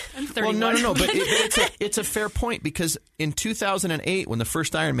mean, I'm 31. Well, no, but it's a fair point, because in 2008, when the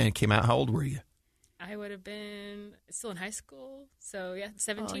first Iron Man came out, how old were you? I would have been still in high school, so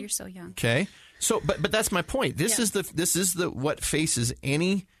 17. Oh, you're so young. Okay, so but that's my point. This is the what faces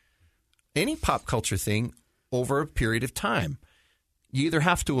any pop culture thing over a period of time. You either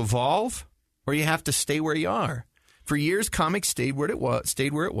have to evolve or you have to stay where you are. For years, comics stayed where it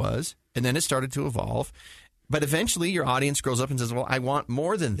was, and then it started to evolve. But eventually your audience grows up and says, well, I want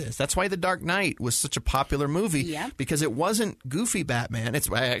more than this. That's why The Dark Knight was such a popular movie, because it wasn't goofy Batman. It's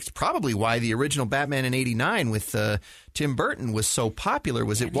probably why the original Batman in '89 with Tim Burton was so popular,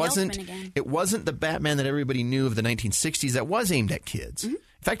 was it wasn't the Batman that everybody knew of the 1960s that was aimed at kids. In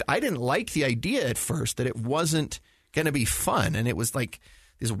fact, I didn't like the idea at first that it wasn't going to be fun, and it was like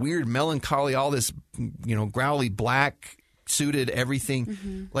this weird melancholy, all this, growly black suited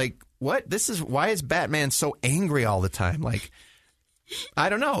everything. Like, what? Why is Batman so angry all the time? Like, I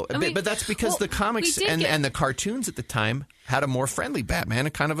don't know. But that's because the comics and the cartoons at the time had a more friendly Batman,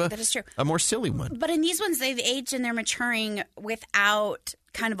 that is true. A more silly one. But in these ones, they've aged and they're maturing without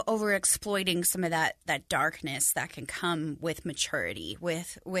kind of over-exploiting some of that darkness that can come with maturity,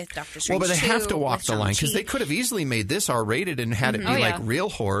 with Doctor Strange. Well, but they have to walk the line, because they could have easily made this R-rated and had it be like real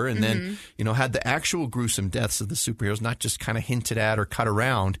horror, and then had the actual gruesome deaths of the superheroes, not just kind of hinted at or cut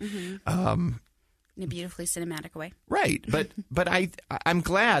around. In a beautifully cinematic way. Right. But I'm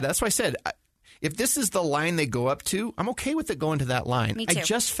glad. That's why I said, if this is the line they go up to, I'm okay with it going to that line. Me too. I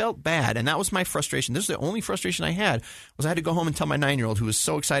just felt bad, and that was my frustration. This is the only frustration I had, was I had to go home and tell my 9-year-old, who was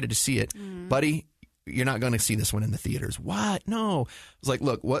so excited to see it, buddy, you're not going to see this one in the theaters. What? No. I was like,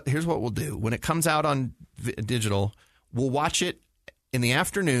 look, here's what we'll do. When it comes out on digital, we'll watch it in the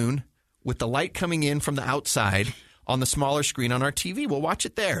afternoon with the light coming in from the outside on the smaller screen on our TV. We'll watch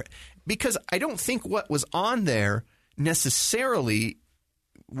it there. Because I don't think what was on there necessarily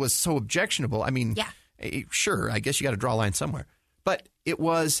was so objectionable. I mean, sure, I guess you got to draw a line somewhere. But it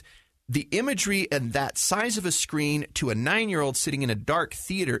was the imagery and that size of a screen to a 9-year-old sitting in a dark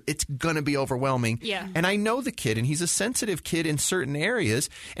theater. It's going to be overwhelming. Yeah. And I know the kid, and he's a sensitive kid in certain areas.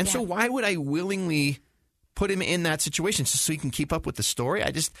 And so why would I willingly put him in that situation just so he can keep up with the story?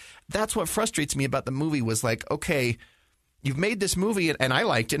 That's what frustrates me about the movie, was like, okay, you've made this movie, and I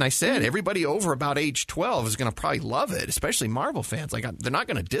liked it, and I said everybody over about age 12 is going to probably love it, especially Marvel fans. Like, they're not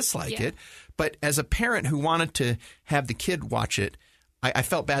going to dislike it. But as a parent who wanted to have the kid watch it, I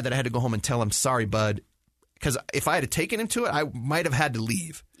felt bad that I had to go home and tell him, sorry, bud, because if I had taken him to it, I might have had to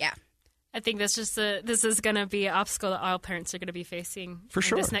leave. Yeah. I think this is going to be an obstacle that all parents are going to be facing for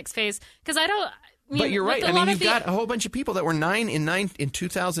sure in this next phase. Because but you're right. I mean, you've got a whole bunch of people that were 9 in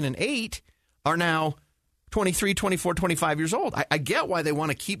 2008 are now 23, 24, 25 years old. I get why they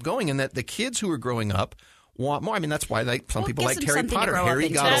want to keep going, and that the kids who are growing up want more. I mean, that's why some people liked Harry Potter. Harry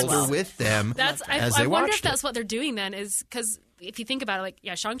got older with them as they watched I wonder if it. that's what they're doing then, is because if you think about it, like,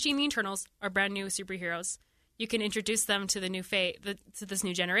 yeah, Shang-Chi and the Eternals are brand new superheroes. You can introduce them to the new to this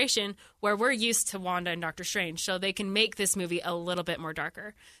new generation where we're used to Wanda and Doctor Strange, so they can make this movie a little bit more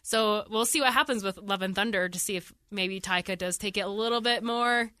darker. So we'll see what happens with Love and Thunder to see if maybe Taika does take it a little bit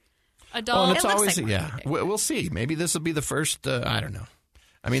more adult. Well, and it's It looks always, like yeah, we'll see. Maybe this will be the first, I don't know.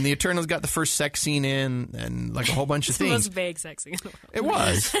 I mean, the Eternals got the first sex scene in and like a whole bunch of It's the things. most vague sex scene in the world. It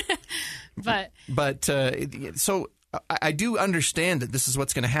was. But So I do understand that this is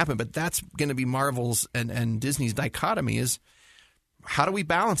what's going to happen, but that's going to be Marvel's and Disney's dichotomy is how do we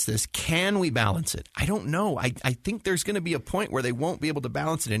balance this? Can we balance it? I don't know. I think there's going to be a point where they won't be able to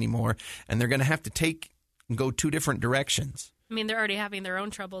balance it anymore, and they're going to have to go two different directions. I mean, they're already having their own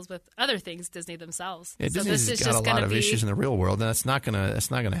troubles with other things, Disney themselves. Yeah, so Disney's this is got just a lot going of to be issues in the real world, and that's not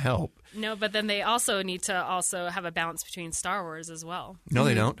gonna help. No, but then they also need to also have a balance between Star Wars as well. No,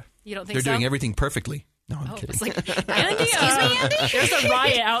 they don't. You don't think They're so? doing everything perfectly. No, I'm Oh, kidding. it's like, Andy, there's a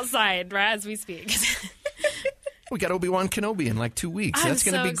riot outside right as we speak. We got Obi-Wan Kenobi in like 2 weeks. I'm That's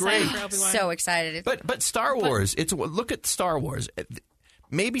going to so be excited great. for Obi-Wan. So excited. But Star Wars, look at Star Wars.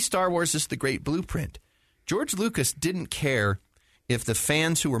 Maybe Star Wars is the great blueprint. George Lucas didn't care if the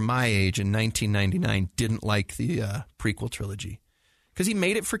fans who were my age in 1999 didn't like the prequel trilogy because he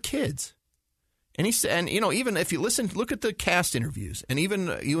made it for kids. And he said, and even if you look at the cast interviews, and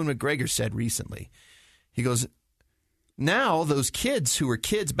even Ewan McGregor said recently, he goes, now those kids who were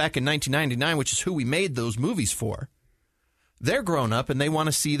kids back in 1999, which is who we made those movies for, they're grown up and they want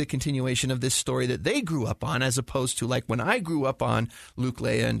to see the continuation of this story that they grew up on, as opposed to like when I grew up on Luke,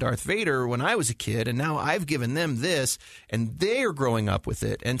 Leia, and Darth Vader when I was a kid, and now I've given them this, and they're growing up with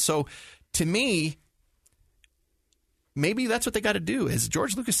it. And so, to me, maybe that's what they got to do. Is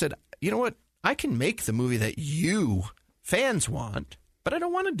George Lucas said, you know what? I can make the movie that you fans want, but I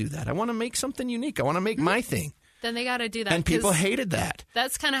don't want to do that. I want to make something unique. I want to make my thing. Then they got to do that. And people hated that.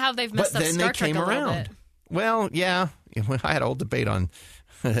 That's kind of how they've messed But up then Star they Trek came a little around. bit. Well, yeah. I had a whole debate on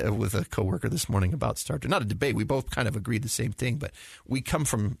with a coworker this morning about Star Trek. Not a debate. We both kind of agreed the same thing, but we come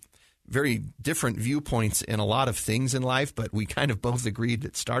from very different viewpoints in a lot of things in life, but we kind of both agreed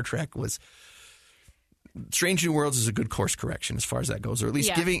that Star Trek was Strange New Worlds is a good course correction as far as that goes, or at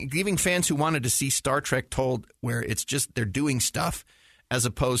least giving fans who wanted to see Star Trek told where it's just they're doing stuff as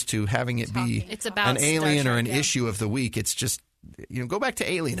opposed to having it be It's about an alien Star or an Trek, yeah. issue of the week. It's just, go back to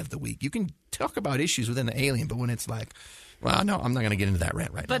Alien of the Week. You can talk about issues within the Alien, but when it's like, well, no, I'm not going to get into that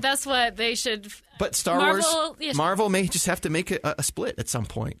rant right now. But that's what they should. But Star Marvel may just have to make a split at some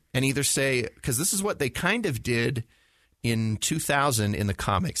point and either say, because this is what they kind of did in 2000 in the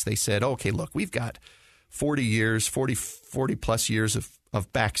comics. They said, okay, look, we've got 40 plus years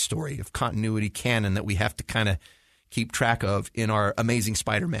of backstory, of continuity canon that we have to kind of keep track of in our Amazing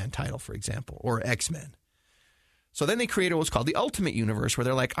Spider-Man title, for example, or X-Men. So then they created what's called the Ultimate Universe, where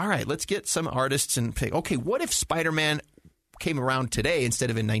they're like, all right, let's get some artists and say, okay, what if Spider-Man came around today instead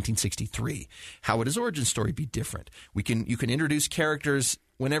of in 1963? How would his origin story be different? You can introduce characters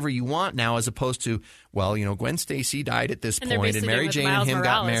whenever you want now, as opposed to, well, Gwen Stacy died at this And they're point, and basically Mary doing Jane with and Miles him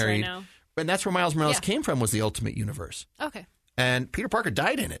got Morales right married. now. And that's where Miles Morales Yeah. came from, was the Ultimate Universe. Okay. And Peter Parker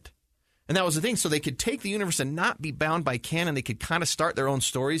died in it. And that was the thing. So they could take the universe and not be bound by canon. They could kind of start their own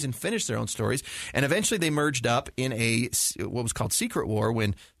stories and finish their own stories. And eventually they merged up in what was called Secret War,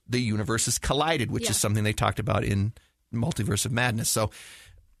 when the universes collided, which is something they talked about in Multiverse of Madness. So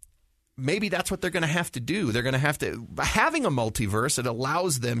maybe that's what they're going to have to do. They're going to have to, having a multiverse, it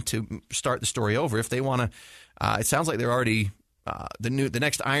allows them to start the story over if they want to. It sounds like they're already. The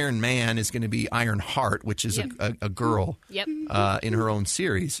next Iron Man is going to be Iron Heart, which is a girl Yep. in her own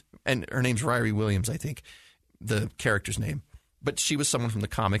series. And her name's Riri Williams, I think, the character's name. But she was someone from the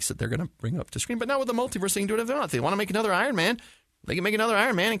comics that they're going to bring up to screen. But now with the multiverse, they can do whatever they want. If they want to make another Iron Man, they can make another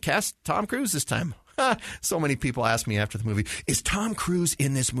Iron Man and cast Tom Cruise this time. So many people asked me after the movie, is Tom Cruise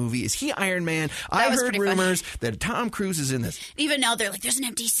in this movie? Is he Iron Man? I heard rumors that Tom Cruise is in this. Even now, they're like, there's an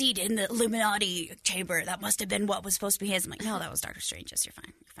empty seat in the Illuminati chamber. That must have been what was supposed to be his. I'm like, no, that was Doctor Strange's. You're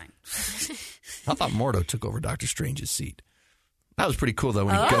fine. You're fine. I thought Mordo took over Doctor Strange's seat. That was pretty cool, though,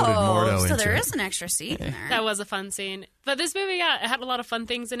 when he goaded Mordo into so there it. is an extra seat in there. That was a fun scene. But this movie, it had a lot of fun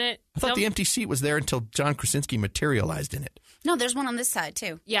things in it. I thought the empty seat was there until John Krasinski materialized in it. No, there's one on this side,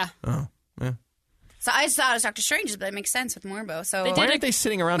 too. Yeah. Oh, yeah. So I just thought it was Doctor Strange's, but it makes sense with Morbo. So They Why did aren't they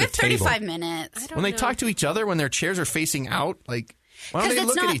sitting around we a have table? 35 minutes. When they talk to each other, when their chairs are facing out, like, why don't Because they it's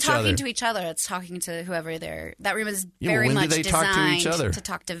look not at each talking other? to each other. It's talking to whoever they're... That room is Yeah, very when do much they talk to each designed other? to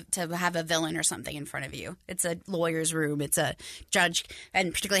talk to have a villain or something in front of you. It's a lawyer's room. It's a judge.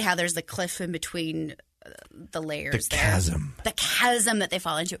 And particularly how there's the cliff in between the layers The there. chasm. The chasm that they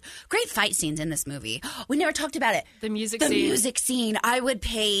fall into. Great fight scenes in this movie. We never talked about it. The music The scene. music scene. I would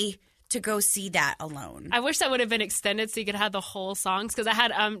pay to go see that alone. I wish that would have been extended so you could have the whole songs because I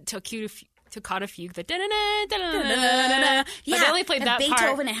had Toccata Fugue, the da-na-na, but they only played and that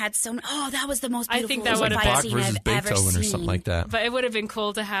Beethoven, part. it had so. Oh, that was the most I beautiful think that would have fight Bach scene versus I've ever Beethoven seen. or something like that. But it would have been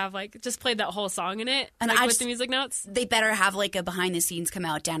cool to have just played that whole song in it, And with the music notes. They better have a behind the scenes come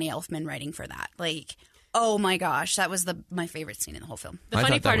out. Danny Elfman writing for that. Oh my gosh, that was my favorite scene in the whole film. The I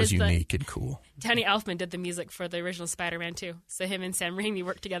funny thought that part was is that unique and cool. Danny Elfman did the music for the original Spider-Man too. So him and Sam Raimi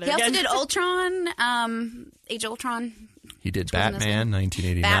worked together He also again. did Ultron, Age of Ultron. He did wasn't this Batman,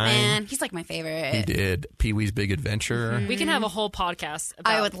 1989. Batman. He's my favorite. He did Pee-wee's Big Adventure. We can have a whole podcast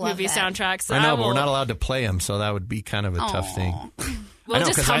about I would love movie that. soundtracks. I know, but we're not allowed to play them, so that would be kind of a tough thing. We'll I know,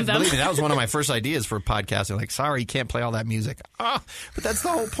 just because hum them. believe me, that was one of my first ideas for a podcast. I'm like, sorry, you can't play all that music. Oh, but that's the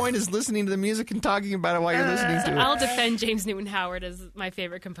whole point, is listening to the music and talking about it while you're listening to it. I'll defend James Newton Howard as my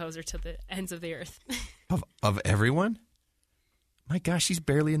favorite composer to the ends of the earth. Of everyone? My gosh, he's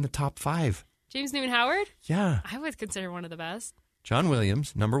barely in the top 5. James Newton Howard? Yeah. I would consider one of the best. John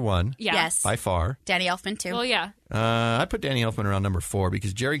Williams, number 1. Yeah. Yes. By far. Danny Elfman, too. Well, yeah. I put Danny Elfman around number 4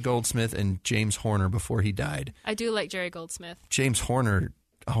 because Jerry Goldsmith and James Horner before he died. I do like Jerry Goldsmith. James Horner,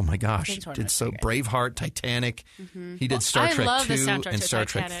 oh my gosh, James Horner did was so pretty Braveheart, Titanic. He did Star I Trek love the 2 soundtrack and to Star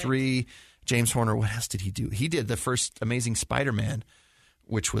Trek Titanic. 3. James Horner, what else did he do? He did the first Amazing Spider-Man,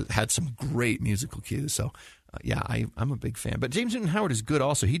 which had some great musical cues. So, I'm a big fan. But James Newton Howard is good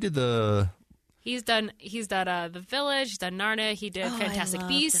also. He did He's done The Village, he's done Narnia, he did Fantastic love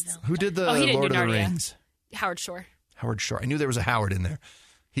Beasts. who did the he didn't Lord do of the Narnia. Rings? Howard Shore. Howard Shore. I knew there was a Howard in there.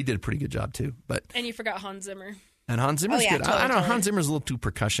 He did a pretty good job too. But And you forgot Hans Zimmer. and Hans Zimmer's yeah, good. totally, I don't know. totally. Hans Zimmer's a little too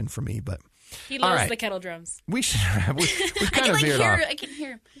percussion for me, but He All loves right. the kettle drums. we should. We've kind I of can veered hear. off. I can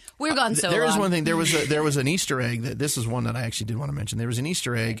hear. We've gone so There is long. one thing. There was an Easter egg. This is one that I actually did want to mention. There was an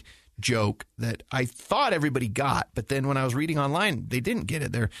Easter egg joke that I thought everybody got, but then when I was reading online, they didn't get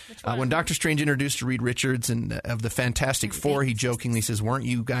it. When Doctor Strange introduced Reed Richards and of the Fantastic Four, he jokingly says, "Weren't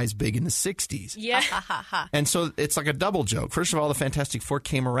you guys big in the '60s?" Yeah. And so it's like a double joke. First of all, the Fantastic Four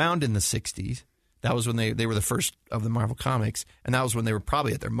came around in the '60s. That was when they were the first of the Marvel comics, and that was when they were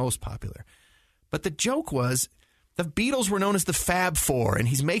probably at their most popular. But the joke was, the Beatles were known as the Fab Four, and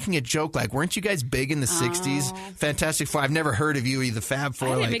he's making a joke like, weren't you guys big in the 60s? Fantastic Four, I've never heard of you, the Fab Four.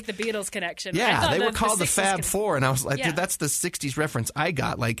 I didn't like, make the Beatles connection. I yeah, thought they were the called the 60s Fab Four, and I was like, Yeah. dude, that's the 60s reference I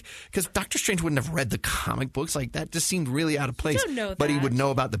got. Like, because Doctor Strange wouldn't have read the comic books. Like, that just seemed really out of place. don't know But he that. would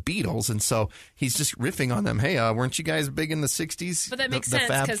know about the Beatles, and so he's just riffing on them. Hey, weren't you guys big in the 60s? But that makes the sense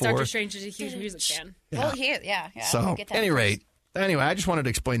Fab because Four? Doctor Strange is a huge music fan. Well, yeah. So, Get that. anyway, I just wanted to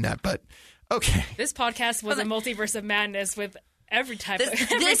explain that, but okay. This podcast was a multiverse of madness with every type This, of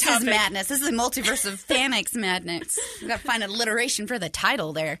every this is topic. madness. This is the multiverse of Fanix madness. We got to find alliteration for the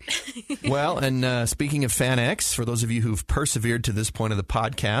title there. Well, and speaking of Fan X, for those of you who've persevered to this point of the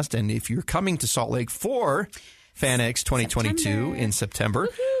podcast, and if you're coming to Salt Lake for Fan X 2022 in September,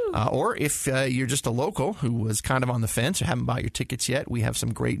 or if you're just a local who was kind of on the fence or haven't bought your tickets yet, we have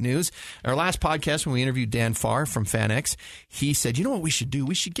some great news. Our last podcast, when we interviewed Dan Farr from Fan X, he said, you know what we should do?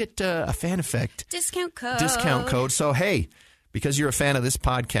 We should get a Fan Effect Discount code. So, hey, because you're a fan of this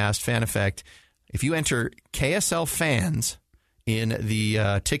podcast, Fan Effect, if you enter KSL Fans in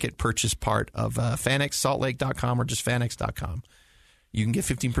the ticket purchase part of fanxsaltlake.com or just fanx.com, you can get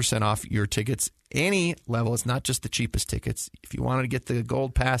 15% off your tickets, any level. It's not just the cheapest tickets. If you wanted to get the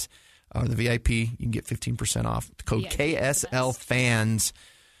Gold Pass or the VIP, you can get 15% off. The code VIP is the KSL best. Fans.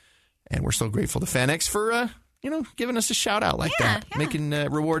 And we're so grateful to FanX for giving us a shout out like that, making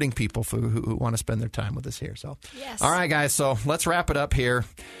rewarding people who want to spend their time with us here. So, Yes. all right, guys. So let's wrap it up here.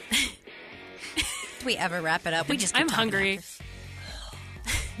 Do we ever wrap it up? We just. I'm keep talking hungry. about this.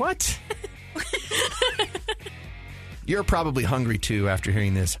 What? You're probably hungry too after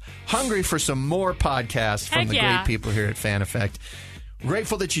hearing this. Hungry for some more podcasts from Heck the yeah. great people here at Fan Effect.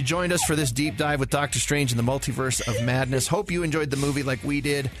 Grateful that you joined us for this deep dive with Doctor Strange in the Multiverse of Madness. Hope you enjoyed the movie like we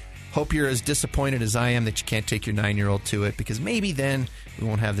did. Hope you're as disappointed as I am that you can't take your 9-year-old to it, because maybe then we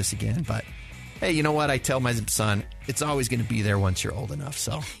won't have this again. But hey, you know what? I tell my son, it's always going to be there once you're old enough.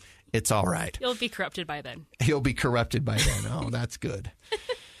 So it's all right. You'll be corrupted by then. He'll be corrupted by then. Oh, that's good.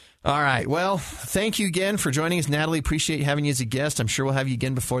 All right. Well, thank you again for joining us, Natalie. Appreciate having you as a guest. I'm sure we'll have you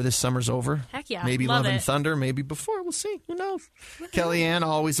again before this summer's over. Heck yeah. Maybe Love Love and it. Thunder. Maybe before. We'll see. Who knows? Kellyanne,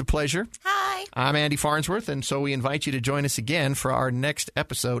 always a pleasure. Hi. I'm Andy Farnsworth, and so we invite you to join us again for our next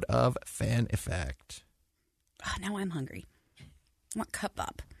episode of Fan Effect. Oh, now I'm hungry. I want cup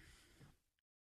up.